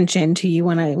attention to you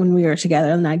when we are together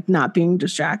and like not being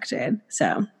distracted.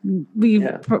 So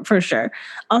for sure.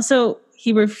 Also,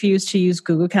 he refused to use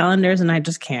Google Calendars, and I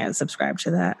just can't subscribe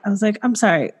to that. I was like, I'm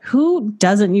sorry, who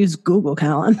doesn't use Google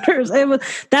Calendars?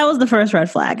 That was the first red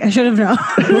flag. I should have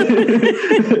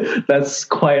known. That's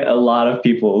quite a lot of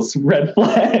people's red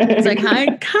flag. It's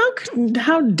like,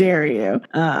 how dare you?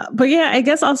 But yeah, I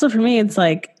guess also for me, it's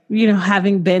like, you know,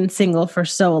 having been single for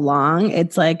so long,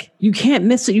 it's like, you can't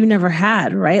miss what you never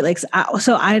had, right? Like,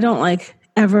 so I don't like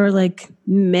ever like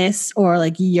miss or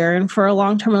like yearn for a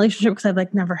long-term relationship because I've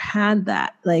like never had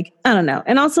that. Like, I don't know.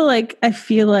 And also like, I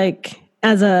feel like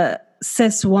as a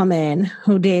cis woman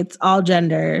who dates all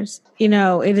genders, you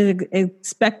know, it is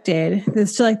expected.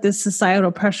 There's still like this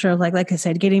societal pressure of like I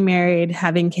said, getting married,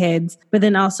 having kids, but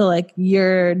then also like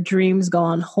your dreams go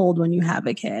on hold when you have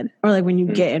a kid or like when you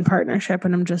get in partnership.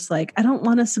 And I'm just like, I don't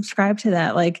want to subscribe to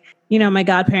that. Like, you know, my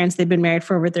godparents, they've been married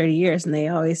for over 30 years and they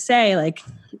always say like,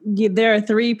 there are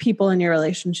 3 people in your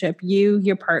relationship, you,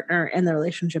 your partner, and the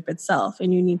relationship itself.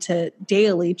 And you need to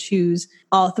daily choose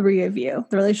all 3 of you.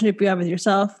 The relationship you have with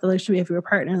yourself, the relationship you have with your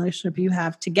partner, and the relationship you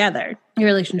have together, your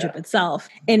relationship itself.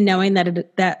 And knowing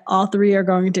that all 3 are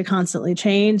going to constantly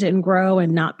change and grow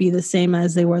and not be the same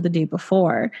as they were the day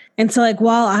before. And so like,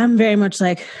 while I'm very much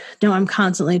like, no, I'm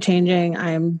constantly changing.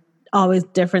 I'm always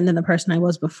different than the person I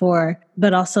was before,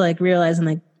 but also like realizing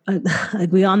like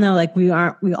we all know like we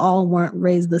all weren't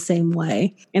raised the same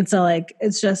way. And so like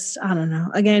it's just, I don't know,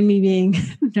 again, me being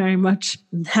very much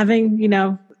having, you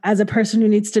know, as a person who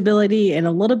needs stability and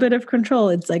a little bit of control,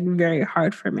 it's like very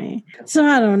hard for me. So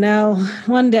I don't know.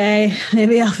 One day,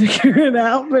 maybe I'll figure it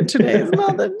out, but today is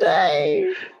not the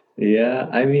day. Yeah.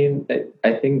 I mean,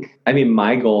 I think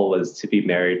my goal was to be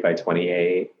married by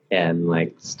 28 and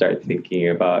like start thinking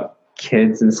about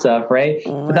kids and stuff, right?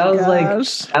 Oh but that was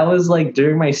gosh. like, I was like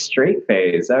during my straight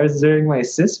phase. I was during my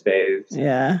cis phase.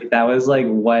 Yeah. That was like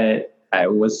what I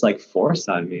was like forced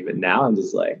on me. But now I'm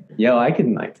just like, yo, I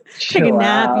can like take a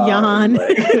nap, out. yawn.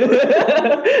 Like,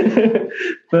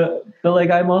 but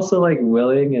like I'm also like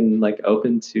willing and like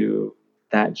open to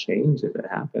that change if it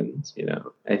happens, you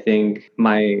know. I think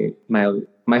my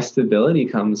stability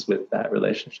comes with that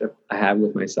relationship I have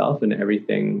with myself, and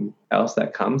everything else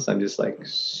that comes I'm just like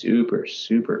super,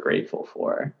 super grateful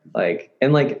for. Like,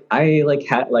 and like I like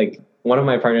had like one of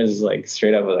my partners is like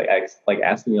straight up like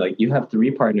asking me like, you have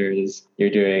 3 partners,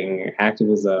 you're doing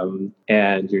activism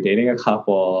and you're dating a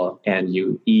couple and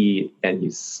you eat and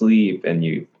you sleep and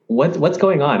you what's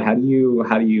going on? How do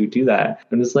you do that?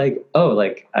 I'm just like, oh,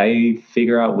 like I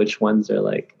figure out which ones are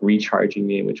like recharging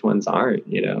me and which ones aren't,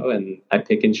 you know, and I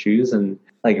pick and choose and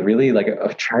like really like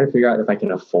try to figure out if I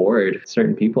can afford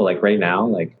certain people. Like right now,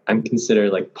 like I'm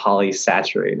considered like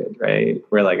polysaturated, right?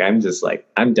 Where like I'm just like,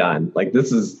 I'm done. Like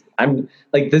this is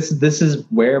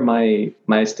where my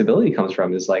stability comes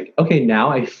from, is like, okay, now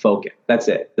I focus. That's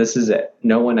it. This is it.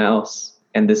 No one else.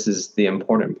 And this is the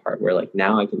important part where like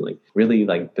now I can like really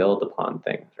like build upon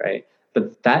things, right?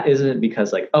 But that isn't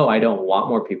because like, oh, I don't want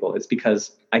more people. It's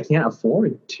because I can't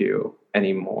afford to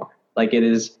anymore. Like it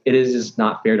is just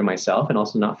not fair to myself and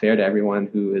also not fair to everyone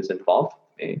who is involved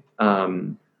with me.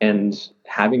 And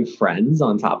having friends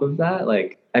on top of that,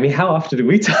 like, I mean, how often do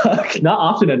we talk? Not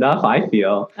often enough, I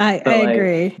feel. I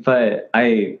agree. But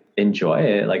I enjoy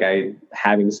it. Like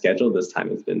having scheduled this time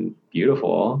has been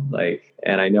beautiful. Like,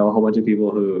 and I know a whole bunch of people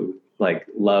who like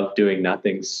love doing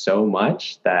nothing so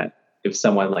much that if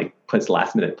someone like puts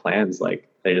last minute plans, like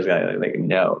they just gotta like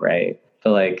no, right?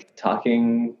 But like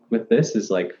talking with this is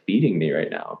like feeding me right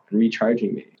now and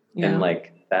recharging me. Yeah. And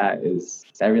like that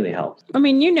really helps. I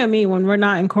mean, you know me, when we're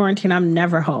not in quarantine, I'm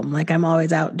never home. Like I'm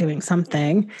always out doing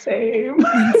something. Same.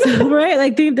 So, right.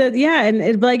 Like yeah.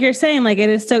 And like you're saying, like it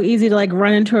is so easy to like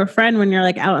run into a friend when you're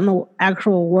like out in the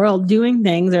actual world doing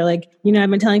things, or like, you know, I've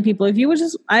been telling people,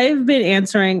 I've been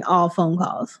answering all phone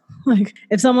calls. Like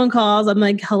if someone calls, I'm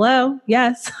like, hello,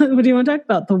 yes. What do you want to talk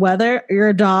about? The weather,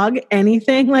 your dog,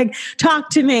 anything? Like talk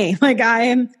to me. Like I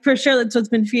am, for sure, that's what's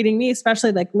been feeding me,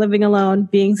 especially like living alone,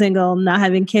 being single, not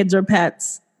having kids or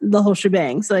pets, the whole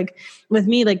shebang. So like with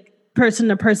me, like person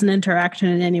to person interaction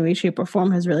in any way, shape or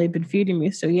form has really been feeding me.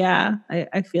 So yeah,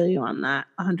 I feel you on that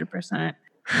 100%.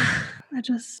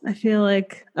 I feel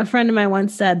like a friend of mine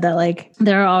once said that like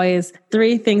there are always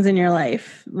 3 things in your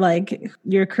life, like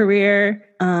your career,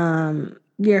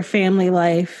 your family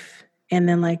life, and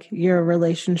then like your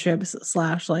relationships /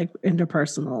 like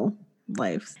interpersonal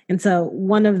life. And so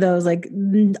one of those, like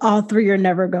all 3 are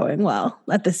never going well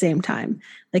at the same time.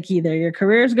 Like either your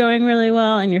career is going really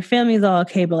well and your family's all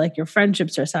okay, but like your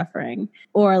friendships are suffering,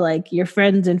 or like your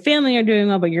friends and family are doing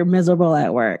well, but you're miserable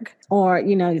at work, or,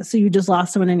 you know, so you just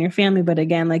lost someone in your family, but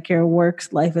again, like your work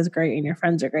life is great and your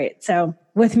friends are great. So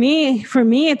for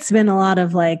me, it's been a lot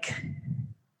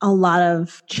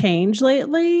of change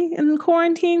lately in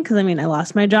quarantine. Cause I mean, I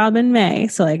lost my job in May.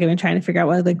 So like, I've been trying to figure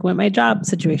out what my job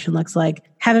situation looks like.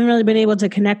 Haven't really been able to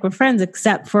connect with friends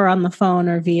except for on the phone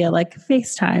or via like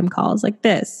FaceTime calls like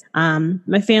this.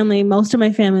 Most of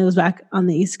my family was back on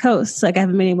the East Coast. So like I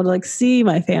haven't been able to like see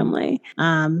my family.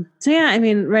 So yeah, I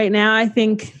mean, right now I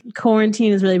think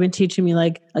quarantine has really been teaching me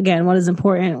like, again, what is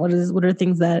important? What are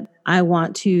things that I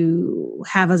want to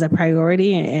have as a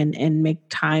priority and make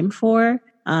time for?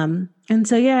 And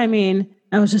so, yeah, I mean,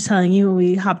 I was just telling you when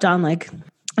we hopped on, like,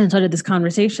 and started this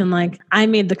conversation, like I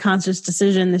made the conscious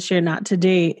decision this year not to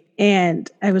date.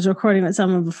 And I was recording with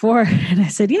someone before and I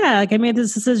said, yeah, like I made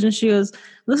this decision. She goes,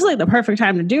 this is like the perfect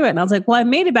time to do it. And I was like, well, I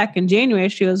made it back in January.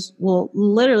 She goes, well,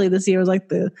 literally this year was like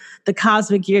the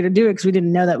cosmic year to do it because we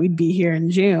didn't know that we'd be here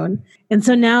in June. And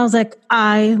so now I was like,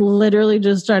 I literally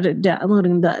just started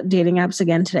downloading the dating apps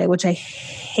again today, which I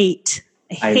hate.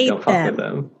 I hate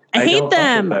them. I hate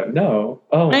them. No.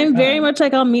 Oh, I'm very much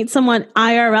like I'll meet someone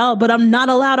IRL, but I'm not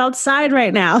allowed outside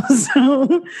right now.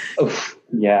 So,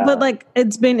 yeah. But like,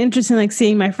 it's been interesting, like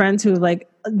seeing my friends who like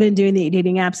been doing the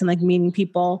dating apps and like meeting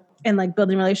people and like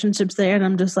building relationships there. And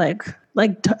I'm just like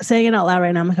saying it out loud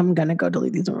right now. I'm like, I'm going to go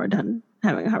delete these when we're done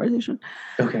having a conversation.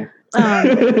 Okay.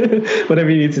 Whatever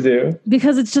you need to do.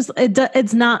 Because it's just,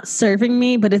 it's not serving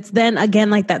me, but it's then again,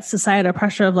 like that societal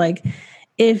pressure of like,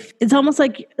 if it's almost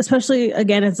like, especially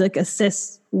again, as like a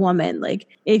cis woman, like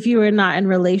if you were not in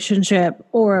relationship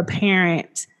or a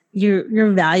parent,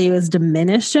 your value is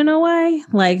diminished in a way.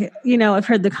 Like, you know, I've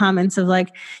heard the comments of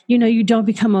like, you know, you don't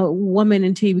become a woman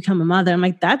until you become a mother. I'm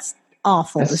like, that's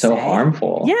awful. That's so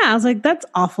harmful. Yeah, I was like, that's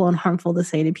awful and harmful to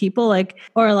say to people. Like,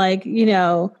 or like, you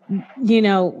know,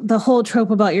 the whole trope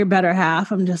about your better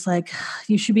half. I'm just like,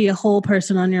 you should be a whole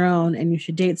person on your own, and you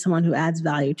should date someone who adds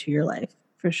value to your life.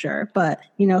 For sure. But,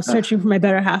 you know, searching for my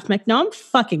better half, I'm like, no, I'm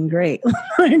fucking great.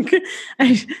 Like,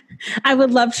 I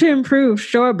would love to improve,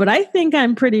 sure, but I think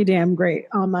I'm pretty damn great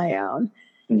on my own.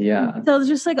 Yeah. So it's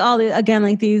just like all the, again,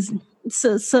 like these,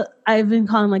 so I've been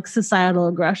calling like societal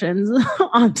aggressions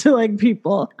onto like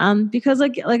people. Because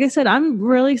like I said, I'm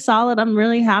really solid. I'm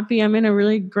really happy. I'm in a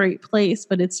really great place,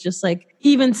 but it's just like,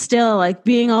 even still, like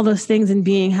being all those things and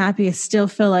being happy, I still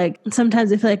feel like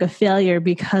sometimes I feel like a failure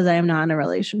because I am not in a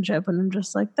relationship. And I'm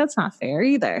just like, that's not fair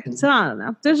either. So I don't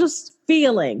know. There's just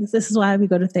feelings. This is why we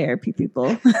go to therapy,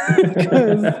 people.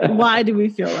 Because why do we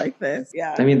feel like this?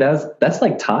 Yeah. I mean, that's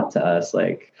like taught to us,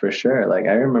 like for sure. Like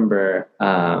I remember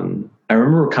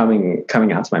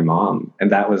coming out to my mom,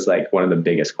 and that was like one of the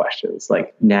biggest questions.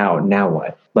 Like now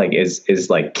what? Like is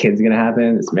like kids gonna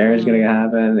happen? Is marriage gonna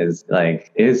happen? It's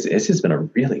just been a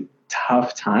really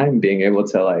tough time being able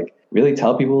to like really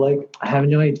tell people like, I have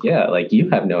no idea. Like you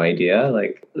have no idea.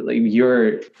 Like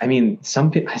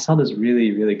some people, I saw this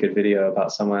really, really good video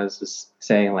about someone was just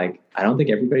saying like, I don't think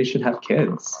everybody should have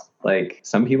kids. Like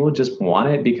some people just want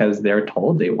it because they're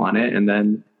told they want it, and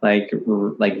then like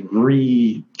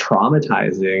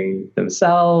re-traumatizing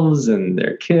themselves and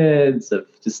their kids of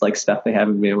just like stuff they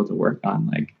haven't been able to work on.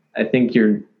 Like I think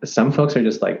some folks are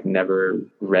just like never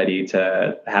ready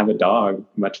to have a dog,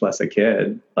 much less a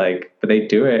kid. Like, but they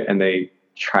do it and they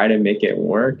try to make it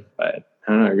work. But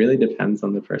I don't know, it really depends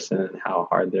on the person and how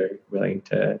hard they're willing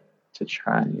to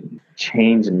try and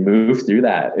change and move through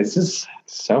that. It's just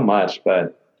so much.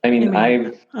 But I mean,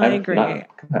 I agree.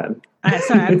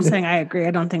 I'm saying I agree.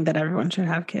 I don't think that everyone should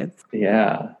have kids.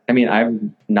 Yeah. I mean, I've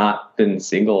not been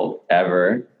single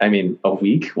ever. I mean, a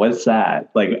week? What's that?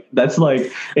 Like, that's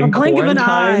like in blink of an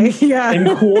eye. Yeah.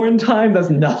 In quarantine,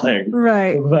 that's nothing.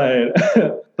 Right. But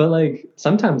like,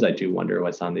 sometimes I do wonder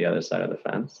what's on the other side of the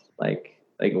fence. Like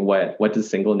what does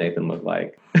single Nathan look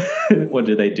like? What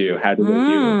do they do? How do they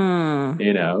do?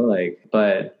 You know, like,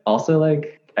 but also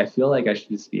like, I feel like I should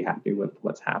just be happy with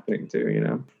what's happening too, you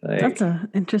know? Like, that's an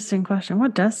interesting question. I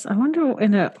wonder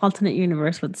in an alternate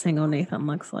universe what single Nathan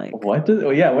looks like. What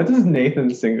does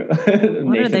Nathan single?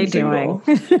 What are they doing?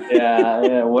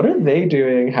 Yeah. What are they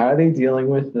doing? How are they dealing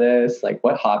with this? Like,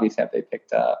 what hobbies have they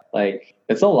picked up? Like,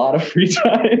 it's a lot of free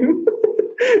time.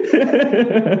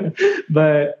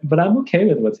 but I'm okay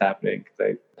with what's happening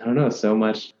because I don't know, so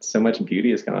much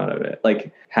beauty has come out of it.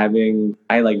 Like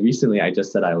recently I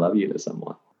just said I love you to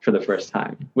someone for the first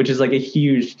time, which is like a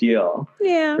huge deal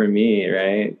for me,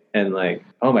 right? And like,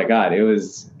 oh my God, it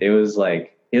was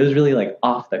really like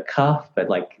off the cuff, but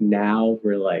like now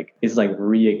we're like, it's like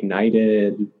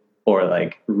reignited or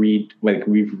like we've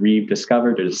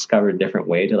rediscovered or discovered a different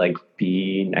way to like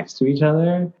be next to each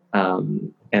other.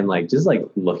 And like just like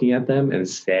looking at them and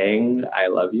saying I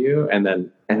love you, and then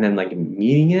like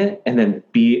meeting it, and then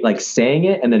be like saying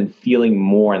it, and then feeling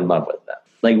more in love with them.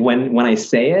 Like when I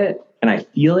say it and I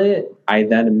feel it, I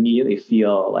then immediately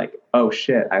feel like, oh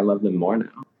shit, I love them more now.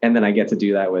 And then I get to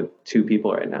do that with two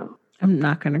people right now. I'm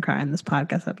not going to cry in this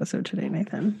podcast episode today,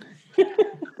 Nathan.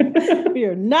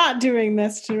 You're not doing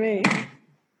this to me.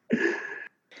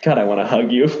 God, I want to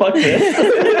hug you. Fuck this.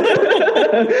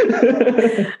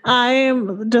 I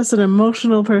am just an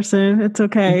emotional person. It's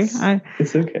okay.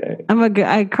 It's okay.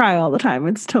 I cry all the time.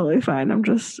 It's totally fine. I'm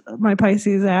just, my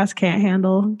Pisces ass can't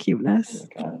handle cuteness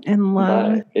and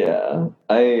love.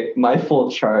 My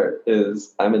full chart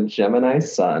is I'm a Gemini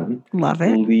sun. Love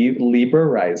it. Libra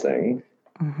rising.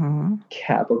 Mm-hmm.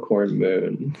 Capricorn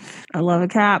moon. I love a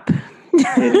Cap.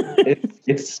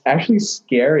 It's actually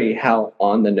scary how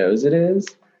on the nose it is.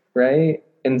 Right.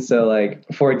 And so like,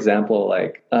 for example,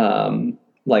 like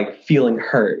feeling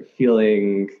hurt,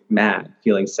 feeling mad,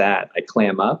 feeling sad, I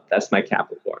clam up. That's my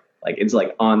Capricorn. Like it's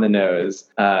like on the nose,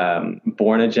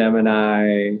 born a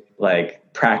Gemini, like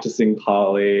practicing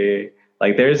poly,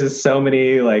 like there's just so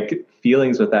many like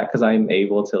feelings with that. Cause I'm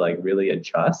able to like really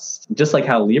adjust, just like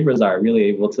how Libras are really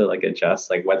able to like adjust,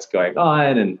 like what's going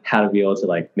on and how to be able to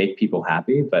like make people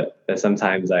happy. But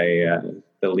sometimes the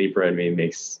Libra in me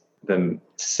makes the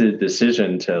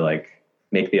decision to like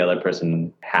make the other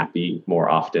person happy more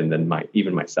often than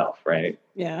even myself, right?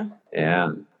 Yeah.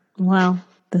 Yeah. Wow.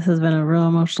 This has been a real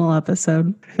emotional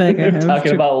episode. I feel like I have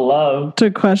Talking about love. to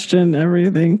question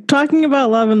everything. Talking about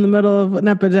love in the middle of an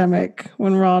epidemic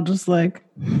when we're all just like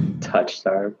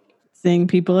touch-starved. Seeing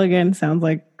people again sounds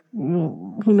like,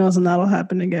 well, who knows when that'll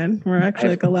happen again. We're actually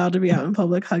like allowed to be out in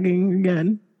public hugging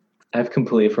again. I've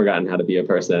completely forgotten how to be a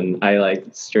person. I like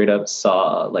straight up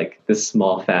saw like this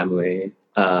small family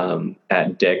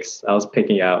at Dick's. I was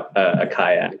picking out a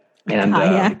kayak. And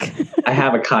kayak. I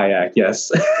have a kayak,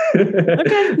 yes.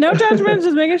 Okay, no judgment,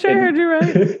 just making sure I heard you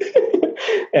right.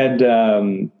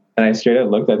 And I straight up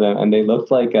looked at them, and they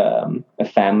looked like a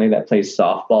family that plays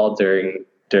softball during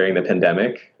the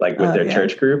pandemic, like with their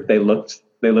church group. They looked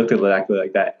exactly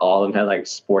like that. All of them had like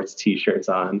sports T-shirts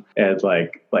on, and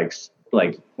like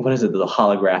what is it? The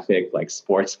holographic like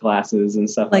sports glasses and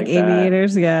stuff like that. Like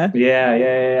aviators, yeah.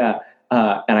 Yeah.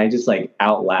 And I just like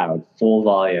out loud, full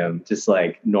volume, just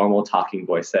like normal talking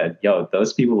voice said, "Yo,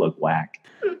 those people look whack."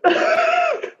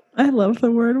 I love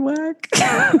the word whack.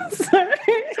 Sorry.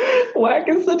 Whack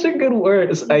is such a good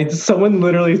word. Someone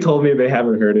literally told me they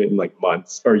haven't heard it in like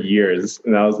months or years,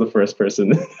 and I was the first person.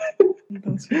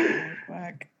 Those people look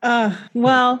whack.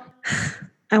 Well,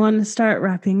 I want to start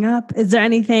wrapping up. Is there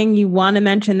anything you want to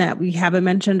mention that we haven't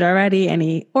mentioned already?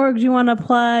 Any orgs you want to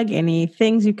plug? Any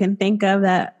things you can think of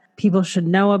that people should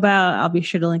know about? I'll be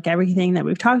sure to link everything that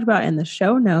we've talked about in the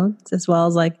show notes, as well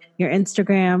as like your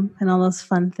Instagram and all those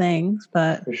fun things.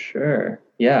 But for sure.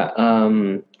 Yeah.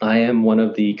 I am one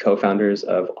of the co-founders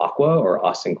of Aqua, or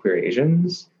Austin Queer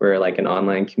Asians. We're like an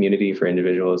online community for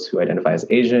individuals who identify as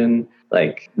Asian,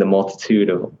 like the multitude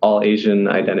of all Asian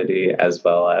identity, as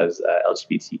well as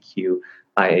LGBTQIA+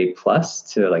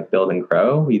 to like build and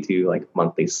grow. We do like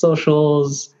monthly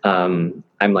socials.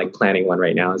 I'm like planning one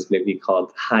right now. It's going to be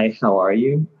called Hi, How Are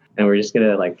You? And we're just going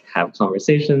to like have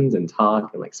conversations and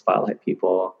talk and like spotlight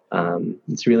people.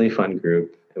 It's a really fun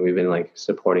group. And we've been like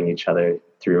supporting each other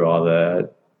through all the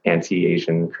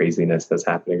anti-Asian craziness that's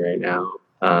happening right now.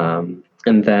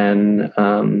 And then,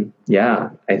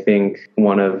 I think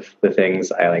one of the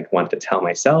things I like want to tell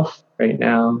myself right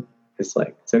now is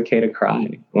like, it's okay to cry.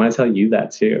 I want to tell you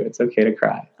that too. It's okay to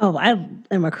cry. Oh, I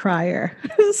am a crier.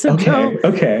 So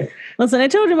okay. Listen, I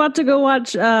told you about to go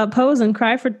watch Pose and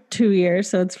cry for 2 years,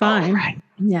 so it's fine. Right.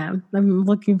 Yeah, I'm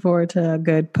looking forward to a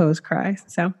good Pose cry.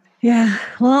 So yeah,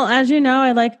 well, as you know,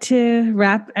 I like to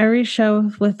wrap every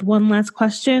show with one last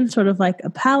question, sort of like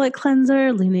a palate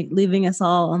cleanser, leaving us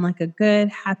all on like a good,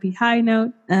 happy high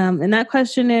note. And that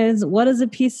question is, what is a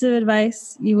piece of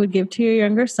advice you would give to your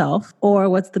younger self, or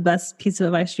what's the best piece of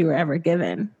advice you were ever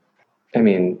given? I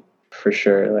mean, for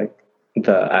sure, like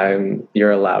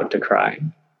you're allowed to cry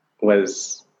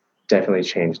was definitely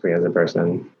changed me as a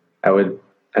person.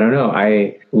 I don't know.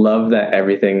 I love that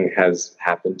everything has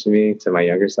happened to me, to my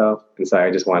younger self. And so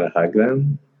I just want to hug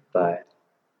them, but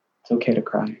it's okay to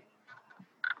cry.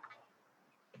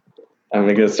 I'm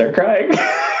going to start crying.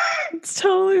 It's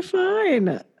totally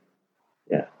fine.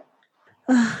 Yeah.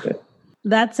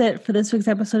 That's it for this week's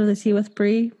episode of The Tea with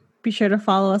Bree. Be sure to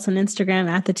follow us on Instagram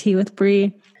at The Tea with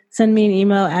Bree. Send me an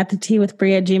email at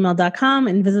theteawithbree@gmail.com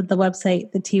and visit the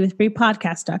website,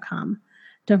 theteawithbreepodcast.com.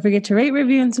 Don't forget to rate,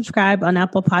 review, and subscribe on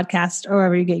Apple Podcasts or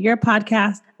wherever you get your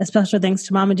podcast. A special thanks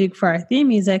to Mama Duke for our theme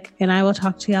music, and I will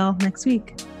talk to y'all next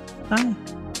week. Bye.